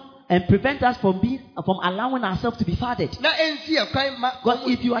and prevent us from allowing ourselves to be fathered. Because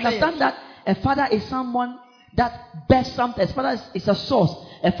if you understand that a father is someone that bears something, a father is a source,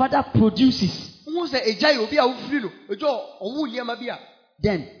 a father produces,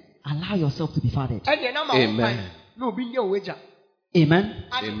 then allow yourself to be fathered. Amen. Amen.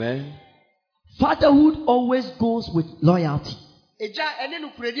 Amen. Fatherhood always goes with loyalty.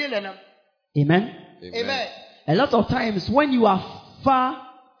 Amen. Amen. A lot of times when you are far,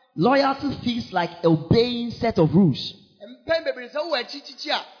 loyalty feels like obeying set of rules.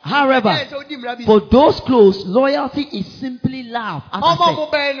 However, for those close, loyalty is simply love. As I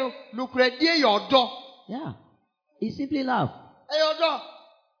said. Yeah, it's simply love.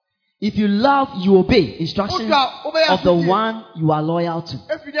 If you love, you obey instructions of the one you are loyal to.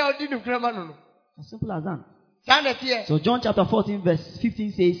 As simple as that. So John chapter 14 verse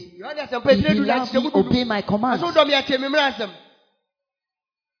 15 says, if you love me, obey my commands.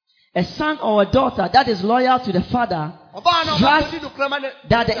 A son or a daughter that is loyal to the father trusts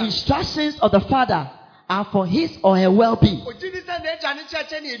that the instructions of the father are for his or her well-being.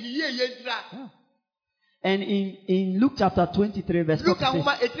 And in Luke chapter 23 verse 46,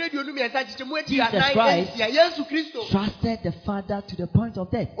 Jesus Christ trusted the father to the point of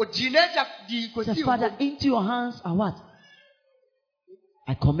death. The father, into your hands are what?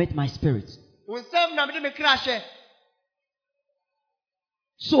 I commit my spirit.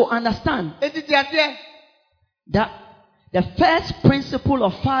 So understand that the first principle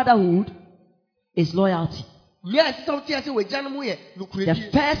of fatherhood is loyalty. The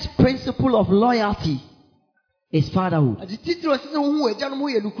first principle of loyalty is fatherhood.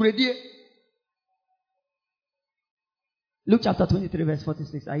 Luke chapter 23, verse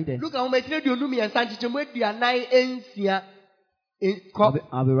 46. Are you there?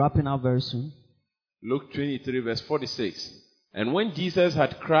 I'll be wrapping up very soon. Luke 23, verse 46. And when Jesus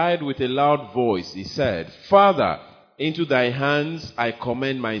had cried with a loud voice, he said, Father, into thy hands I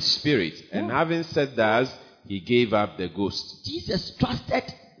commend my spirit. And having said that, he gave up the ghost. Jesus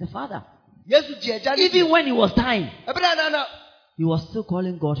trusted the Father. Even when he was dying, he was still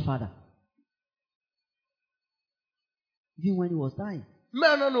calling God Father. Even when he was dying.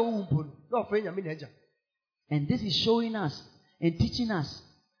 And this is showing us and teaching us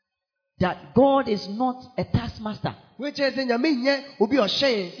that God is not a taskmaster.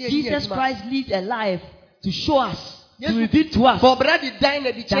 Jesus Christ lived a life to show us, to reveal to us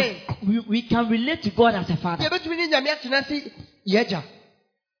that we can relate to God as a father.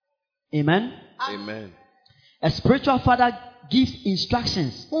 Amen. Amen. A spiritual father gives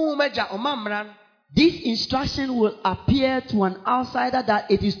instructions. This instruction will appear to an outsider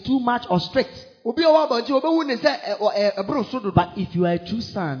that it is too much or strict. But if you are a true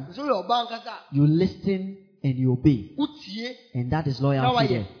son, you listen and you obey. And that is loyalty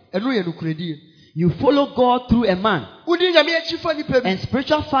there. You follow God through a man. And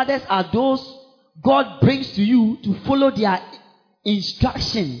spiritual fathers are those God brings to you to follow their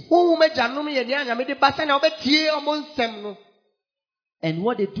instruction. And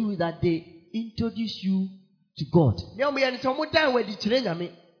what they do is that they introduce you to God.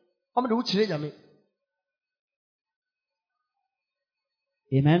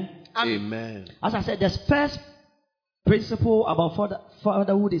 Amen. Amen. As I said, the first principle about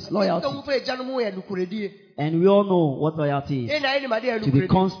fatherhood is loyalty. And we all know what loyalty is. To be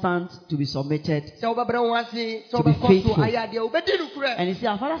constant, to be submitted, to be faithful. And you see,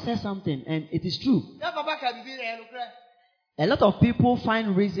 our father says something, and it is true. A lot of people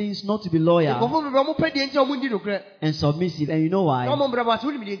find reasons not to be loyal and submissive. And you know why?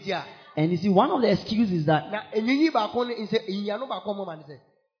 And you see, one of the excuses is that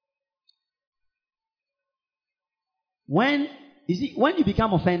when you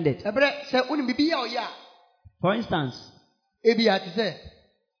become offended, for instance,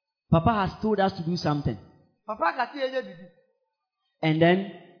 Papa has told us to do something, and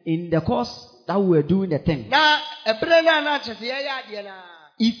then in the course that we were doing the thing,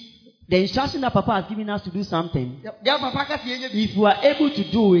 if the instruction that Papa has given us to do something, if we are able to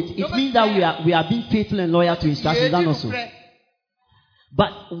do it, it means that we are being faithful and loyal to instructions. And also,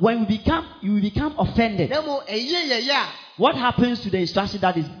 but when you become offended, what happens to the instruction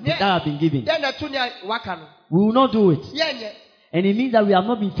that has been given? We will not do it, and it means that we have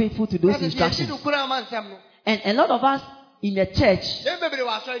not been faithful to those instructions. And a lot of us in the church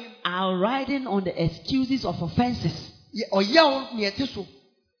are riding on the excuses of offenses,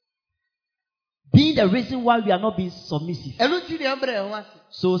 being the reason why we are not being submissive.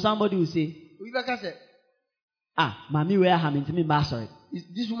 So somebody will say, Mami, where am I? Sorry.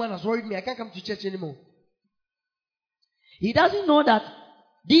 This woman has worried me. I can't come to church anymore. He doesn't know that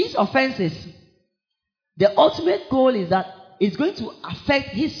these offenses, the ultimate goal is that it's going to affect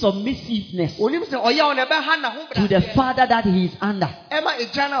his submissiveness to the father that he is under.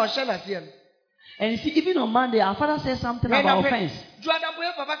 And you see, even on Monday, our father says something about offense.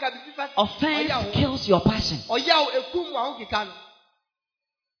 Offense kills your passion.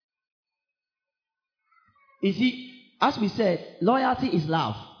 You see, as we said, loyalty is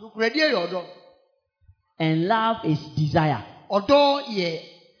love. And love is desire.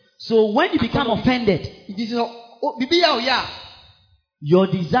 So when you become offended, your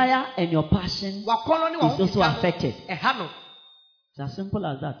desire and your passion is also affected. It's as simple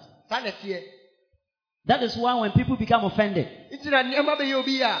as that. That is why when people become offended,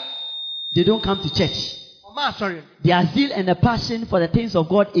 they don't come to church. Their zeal and the passion for the things of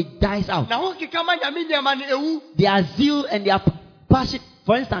God, it dies out. Their zeal and their passion,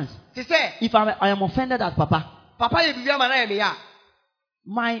 for instance, if I am offended at Papa,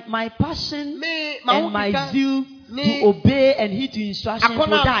 my passion and my zeal to obey and heed to instructions will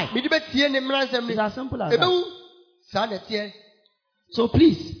die. It's as simple as that. So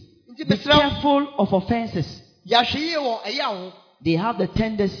please, be careful of offenses. They have the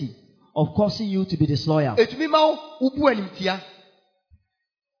tendency of causing you to be disloyal.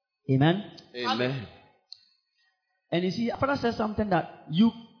 Amen. Amen. And you see, Father says something that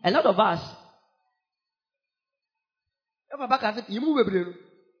a lot of us,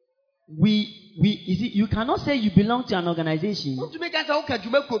 you see, you cannot say you belong to an organization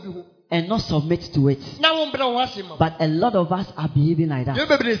and not submit to it. But a lot of us are behaving like that.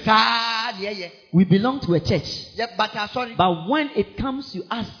 We belong to a church. But when it comes to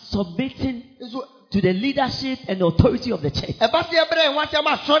us submitting to the leadership and the authority of the church,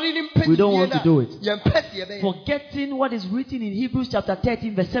 we don't want to do it. Forgetting what is written in Hebrews chapter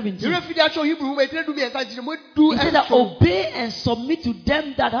 13 verse 17. He said that obey and submit to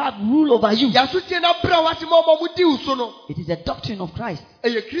them that have rule over you. It is a doctrine of Christ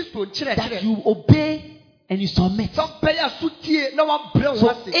that you obey and you submit. So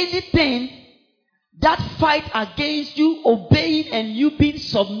anything that fight against you obeying and you being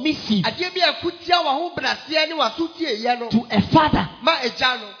submissive to a father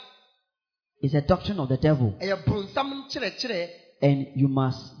is a doctrine of the devil, and you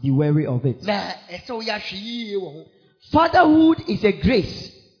must be wary of it. Fatherhood is a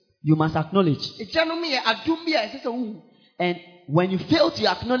grace you must acknowledge, and when you fail to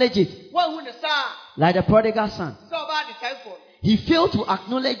acknowledge it, like the prodigal son, he failed to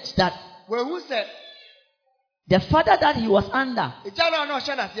acknowledge that the father that he was under,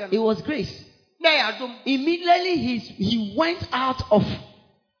 it was grace. Immediately he went out of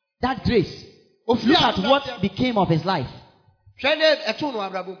that grace. Look at what became of his life. And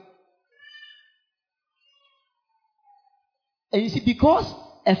you see, because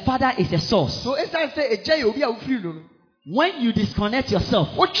a father is a source, when you disconnect yourself,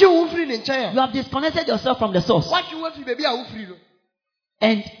 you have disconnected yourself from the source,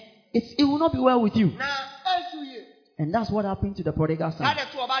 and it will not be well with you. And that's what happened to the prodigal son.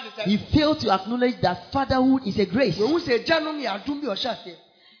 He failed to acknowledge that fatherhood is a grace.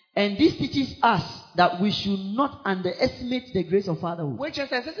 And this teaches us that we should not underestimate the grace of fatherhood.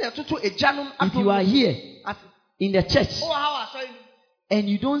 If you are here in the church and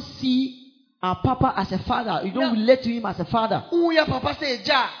you don't see our papa as a father, you don't relate to him as a father,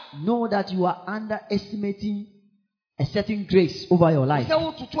 know that you are underestimating a certain grace over your life.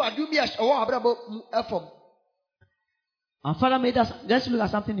 Our father made us. Let's look at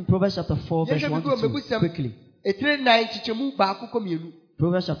something in Proverbs chapter 4 verse 1 to 2 quickly.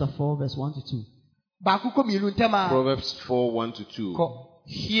 Proverbs chapter 4 verse 1 to 2. Proverbs 4 1 to 2.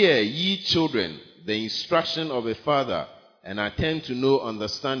 Hear, ye children, the instruction of a father, and attend to know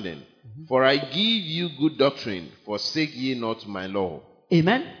understanding. For I give you good doctrine. Forsake ye not my law.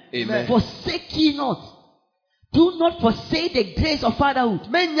 Amen. Amen. Forsake ye not. Do not forsake the grace of fatherhood.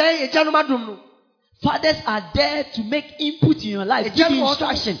 Fathers are there to make input in your life, give you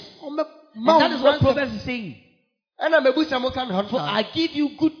instruction. And that is what Proverbs is saying. For I give you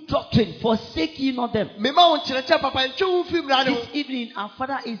good doctrine, forsake ye not them. This evening, our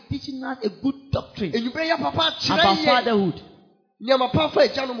father is teaching us a good doctrine about fatherhood.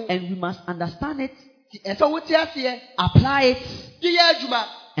 And we must understand it, apply it,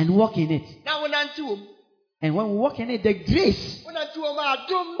 and walk in it. And when we walk in it, the grace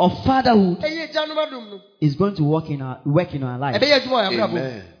of fatherhood is going to work in our life.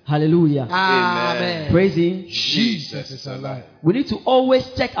 Amen. Hallelujah. Amen. Praise Him. Jesus is alive. We need to always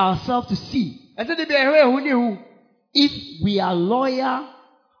check ourselves to see if we are loyal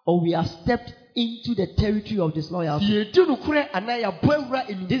or we have stepped into the territory of disloyalty.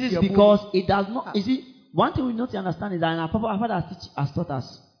 This is because it does not. You see, one thing we need to understand is that our father has taught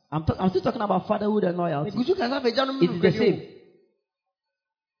us. I'm still talking about fatherhood and loyalty. It is the same.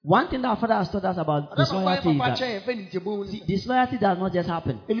 One thing that our father has taught us about disloyalty is that disloyalty does not just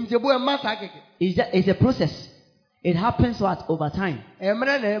happen. It's a process. It happens over time.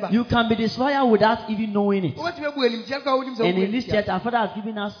 You can be disloyal without even knowing it. And in this church, our father has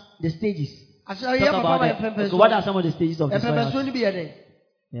given us the stages. Talk about it. So what are some of the stages of disloyalty?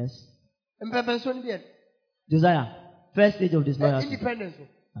 Yes. Josiah, first stage of disloyalty. Independence.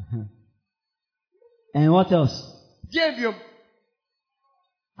 And what else?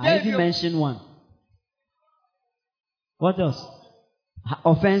 I even mentioned one. What else?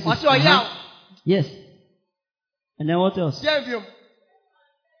 Offense. Yes. And then what else?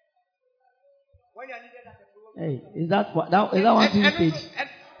 Hey, is that one two stage?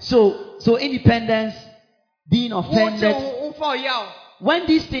 So independence, being offended. When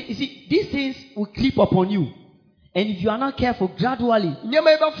these things, you see, these things will creep upon you. And if you are not careful, gradually,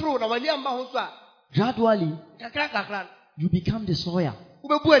 you become disloyal.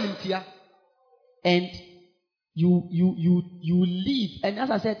 And you live. And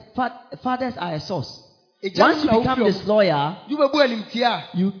as I said, fathers are a source. Once you become disloyal,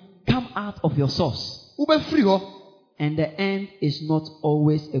 you come out of your source. And the end is not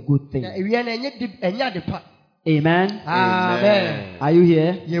always a good thing. Amen. Amen. Are you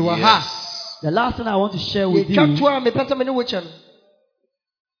here? Yes. The last thing I want to share with you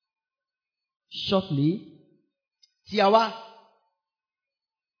shortly.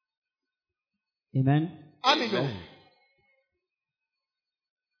 Amen. Amen.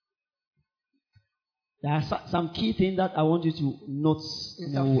 There are some key things that I want you to note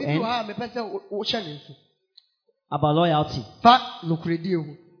about loyalty.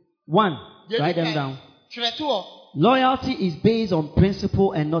 One, write them down. Loyalty is based on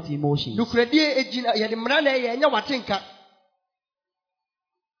principle and not emotions.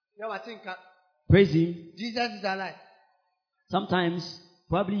 Praise Him. Jesus is alive. Sometimes,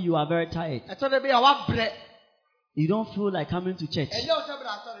 probably you are very tired. You don't feel like coming to church.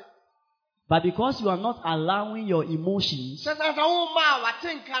 But because you are not allowing your emotions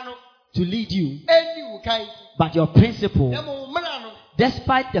to lead you, but your principle,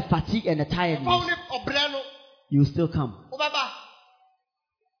 despite the fatigue and the tiredness, you still come.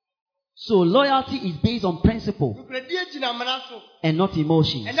 So loyalty is based on principle and not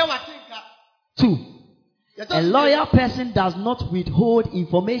emotions. 2. A loyal person does not withhold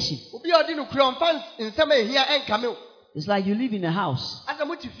information. It's like you live in a house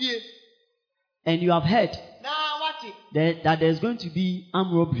and you have heard that there's going to be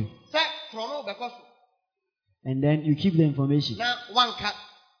armed robbery. And then you keep the information.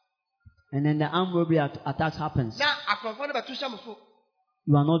 And then the armed robbery attack happens.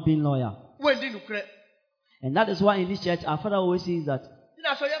 You are not being loyal. And that is why in this church, our father always says that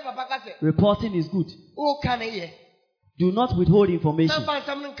reporting is good. Do not withhold information.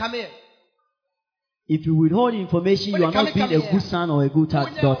 If you withhold information, you are not being a good son or a good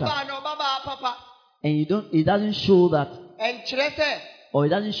daughter. And it doesn't show that, or it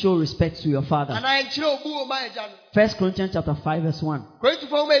doesn't show respect to your father. 1 Corinthians chapter 5 verse 1.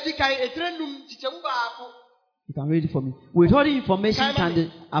 You can read it for me. Withholding information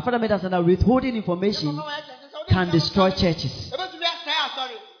our father made us understand that withholding information can destroy churches.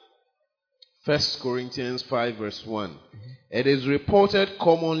 1 Corinthians 5 verse 1. It is reported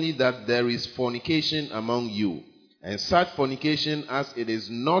commonly that there is fornication among you, and such fornication as it is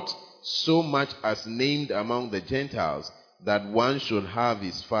not so much as named among the Gentiles, that one should have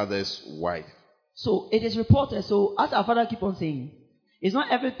his father's wife. So it is reported. So as our father keep on saying, it's not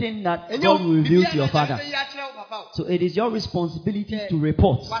everything that God will reveal to your father. So it is your responsibility to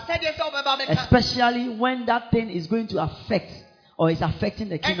report, especially when that thing is going to affect or is affecting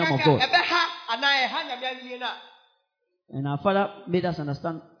the kingdom of God. And our father made us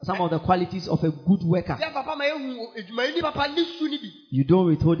understand some of the qualities of a good worker. You don't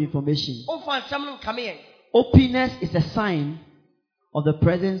withhold information. Openness is a sign of the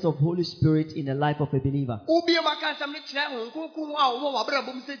presence of Holy Spirit in the life of a believer.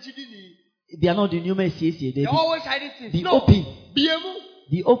 They are not the numerous. Be open.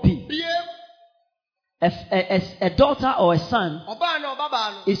 Be open. A daughter or a son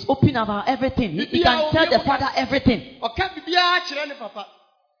is open about everything. He can tell the father everything.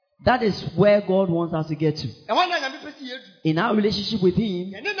 That is where God wants us to get to. In our relationship with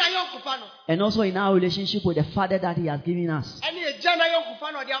Him, and also in our relationship with the Father that He has given us.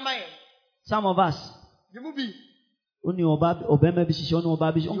 Some of us, with a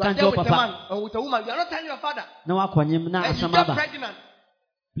woman, you are not telling your father. And you get pregnant.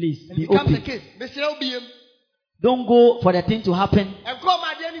 Please be open. Don't go for the thing to happen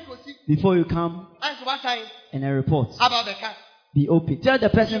before you come and a report. Be open. Tell the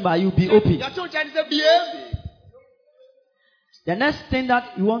person by you, be open. The next thing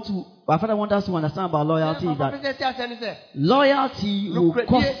that our father wants us to understand about loyalty is that loyalty will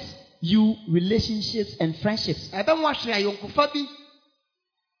cost you relationships and friendships.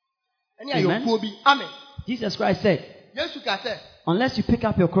 Amen. Jesus Christ said, unless you pick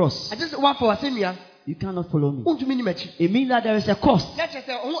up your cross, you cannot follow me. It means that there is a cost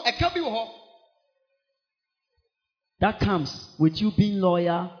that comes with you being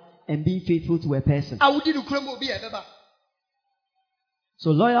loyal and being faithful to a person.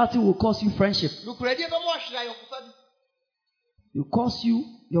 So loyalty will cost you friendship. It will cost you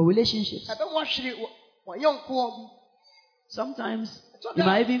your relationships. Sometimes it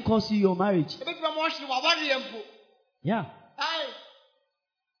might even cost you your marriage. Yeah.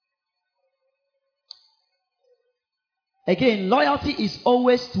 Again, loyalty is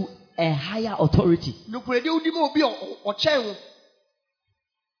always to a higher authority.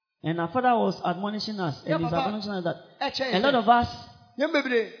 And our father was admonishing us, and he's admonishing us that a lot of us,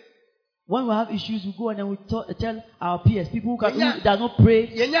 when we have issues, we go and then we tell our peers, people who does not pray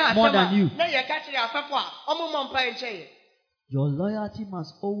more than you. Your loyalty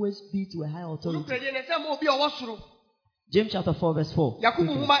must always be to a high authority. James chapter 4 verse 4.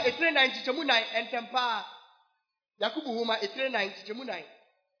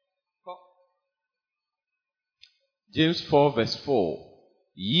 James 4 verse 4.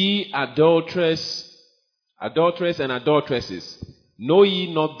 Ye adulterers and adulteresses, know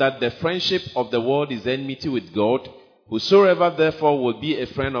ye not that the friendship of the world is enmity with God? Whosoever therefore will be a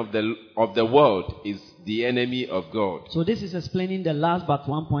friend of the world is the enemy of God. So this is explaining the last but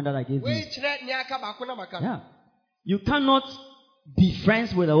one point that I gave you. Yeah. You cannot be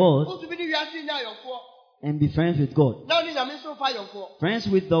friends with the world and be friends with God. Friends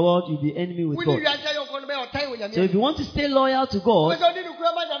with the world, you'll be enemy with God. So if you want to stay loyal to God,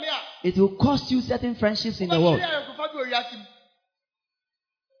 it will cost you certain friendships in the world.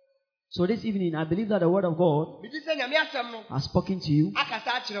 So this evening, I believe that the word of God has spoken to you.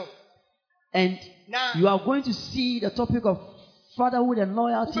 And you are going to see the topic of fatherhood and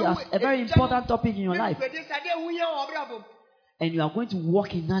loyalty as a very important topic in your life. And you are going to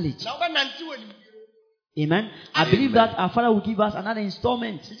walk in knowledge. Amen. I believe that our Father will give us another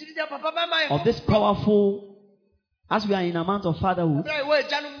installment of this powerful, as we are in a month of fatherhood,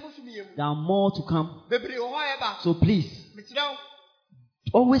 there are more to come. So please,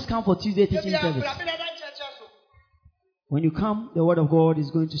 always come for Tuesday teaching service. When you come, the word of God is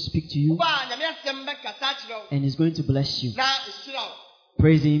going to speak to you and is going to bless you.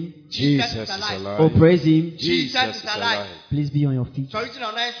 Praise Him. Jesus is alive. Oh, praise Him. Jesus is alive. Please be on your feet.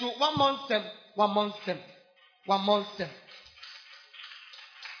 One month.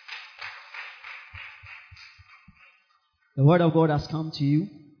 The word of God has come to you.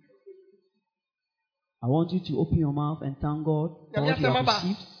 I want you to open your mouth and thank God for what you have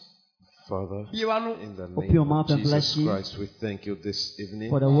received. Father, in the open your name mouth of and bless Jesus you Christ, we thank you this evening.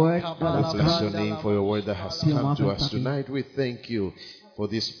 for the word We that has bless your come. name for your word that has Open your come mouth to and us thank Him. tonight. We thank you for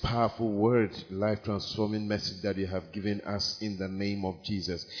this powerful word, life-transforming message that you have given us in the name of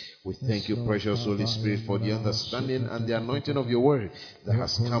Jesus. We thank you, precious Holy Spirit, for the understanding and the anointing of your word that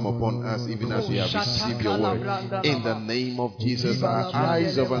has come upon us even as we have received your word. In the name of Jesus, our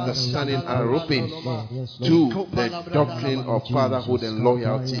eyes of understanding are open to the doctrine of fatherhood and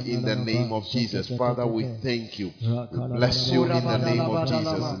loyalty in the name of Jesus. Father, we thank you. We bless you in the name of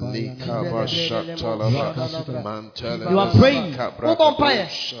Jesus. You are praying.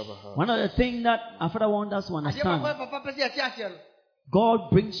 One of the things that our Father wants us to understand, God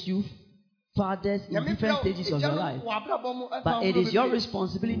brings you fathers in different stages of your life. But it is your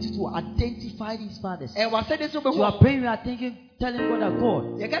responsibility to identify these fathers. You are praying, you are thinking, telling God that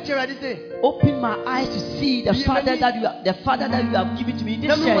God, open my eyes to see the father that you have given to me in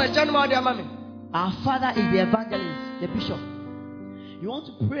this church. Our father is the evangelist, the bishop. You want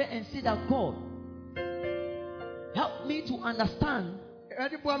to pray and say that God, help me to understand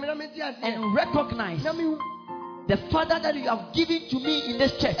and recognize the father that you have given to me in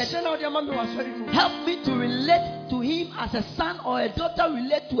this church. Help me to relate to him as a son or a daughter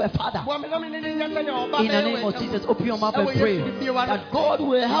relate to a father. In the name of Jesus, open your mouth and pray that God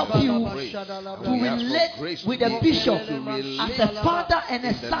will help you to relate with the bishop as a father and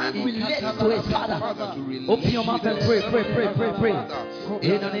a son relate to his father. Open your mouth and pray.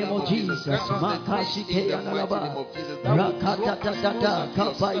 In the name of Jesus. In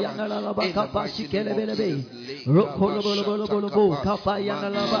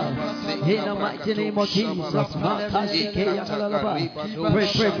the mighty name of Jesus.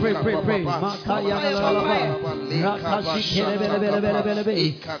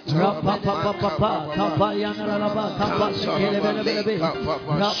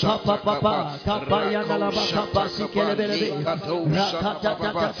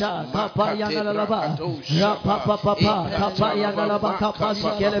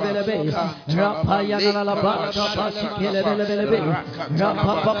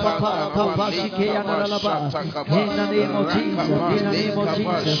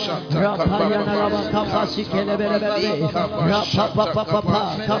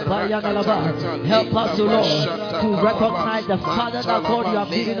 Help us, O Lord, to recognize the Father that God you have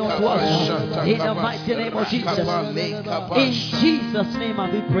given unto us. In the mighty name of Jesus. In Jesus' name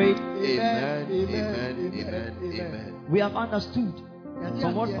have we prayed. Amen. We have understood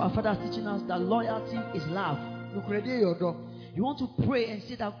from what our Father is teaching us that loyalty is love. You want to pray and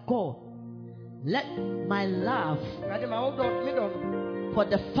say that God, let my love for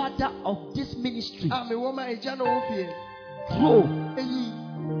the father of this ministry grow,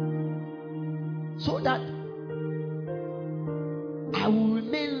 so that I will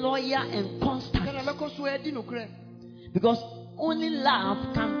remain loyal and constant. Because only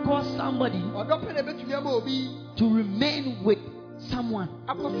love can cause somebody to remain with someone.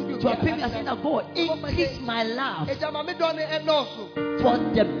 To appear and say that God increase my love for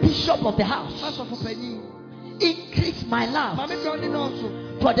the bishop of the house. Increase my love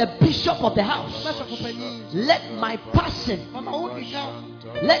for the bishop of the house. Let my passion,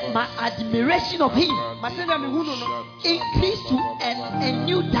 let my admiration of him increase to a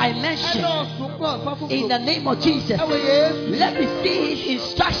new dimension in the name of Jesus. Let me see his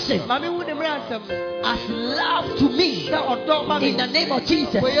instruction as love to me in the name of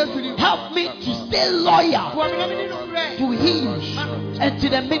Jesus. Help me to stay loyal to him and to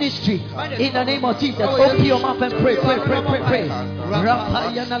the ministry in the name of Jesus. Open your mouth and pray, pray, pray, pray, pray.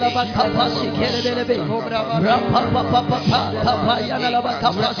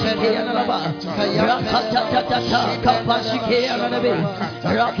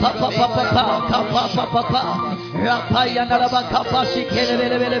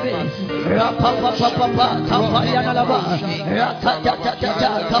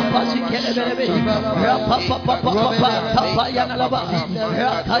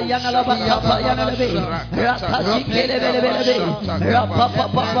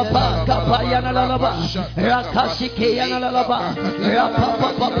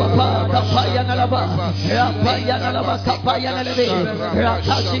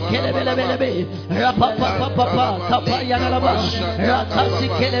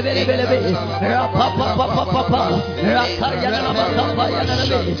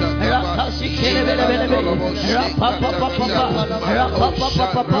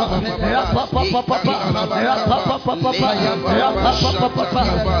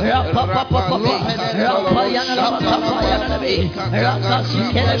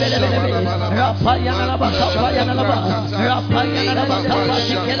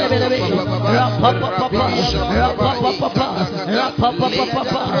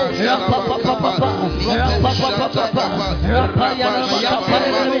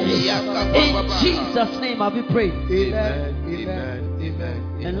 In Jesus' name, I will pray. Amen. Amen.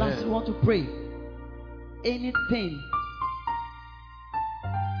 Amen. And lastly, we want to pray. Anything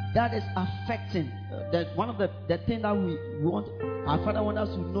that is affecting that one of the thing that we want, our Father wants us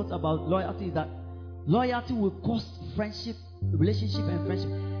to note about loyalty is that loyalty will cause friendship, relationship, and friendship.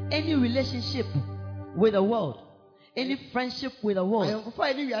 Any relationship with the world, any friendship with the world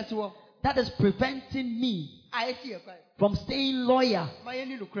that is preventing me from staying loyal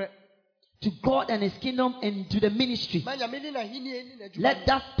to God and His kingdom and to the ministry, let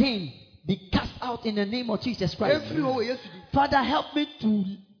that thing be cast out in the name of Jesus Christ. Father, help me to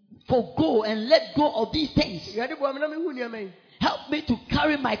forgo and let go of these things. Help me to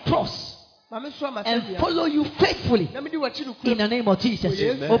carry my cross and follow you faithfully in the name of Jesus.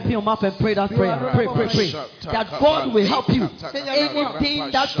 Amen. Open your mouth and pray that prayer. Pray, pray, pray. That God will help you.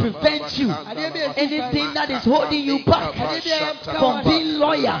 Anything that prevents you, anything that is holding you back from being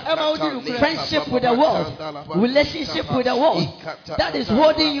loyal, friendship with the world, relationship with the world, that is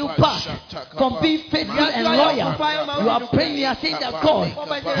holding you back from being faithful and loyal. You are praying, you are saying that God,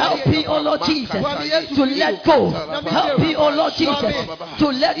 help me, oh Lord Jesus, to let go. Help me, oh Lord Jesus, to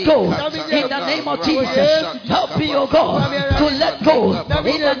let go. In the name of Jesus, help me, oh God, to let go.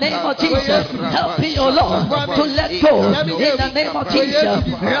 In the name of Jesus, help me, oh Lord, to let go. In the name of Jesus,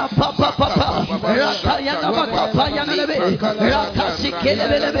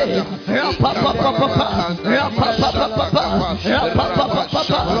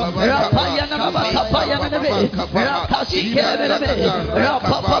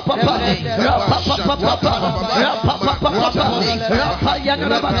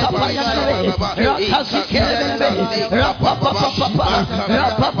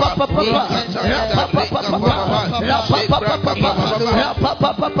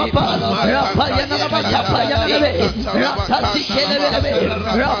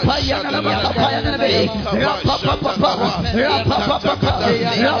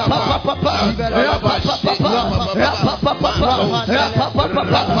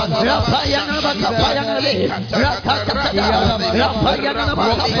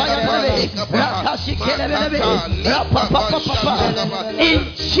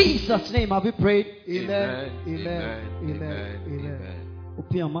 in Jesus' name have we prayed. Amen. Amen. Amen. Amen.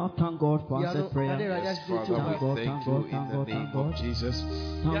 Open your mouth, thank God for answered prayer. Thank God, thank you in the name of Jesus.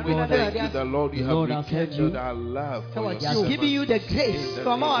 Thank We God. thank you, the Lord, you Lord have has heard rekindled you. our love for your He has servant. given you the grace In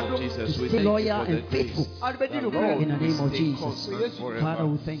the name of Jesus, to we stay thank you loyal for the and grace. faithful. The Lord In the name will of stay Jesus. constant forever. Father,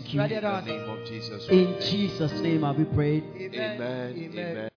 we thank you. In the name of Jesus. we In thank you. Jesus' name have we prayed. Amen. Amen.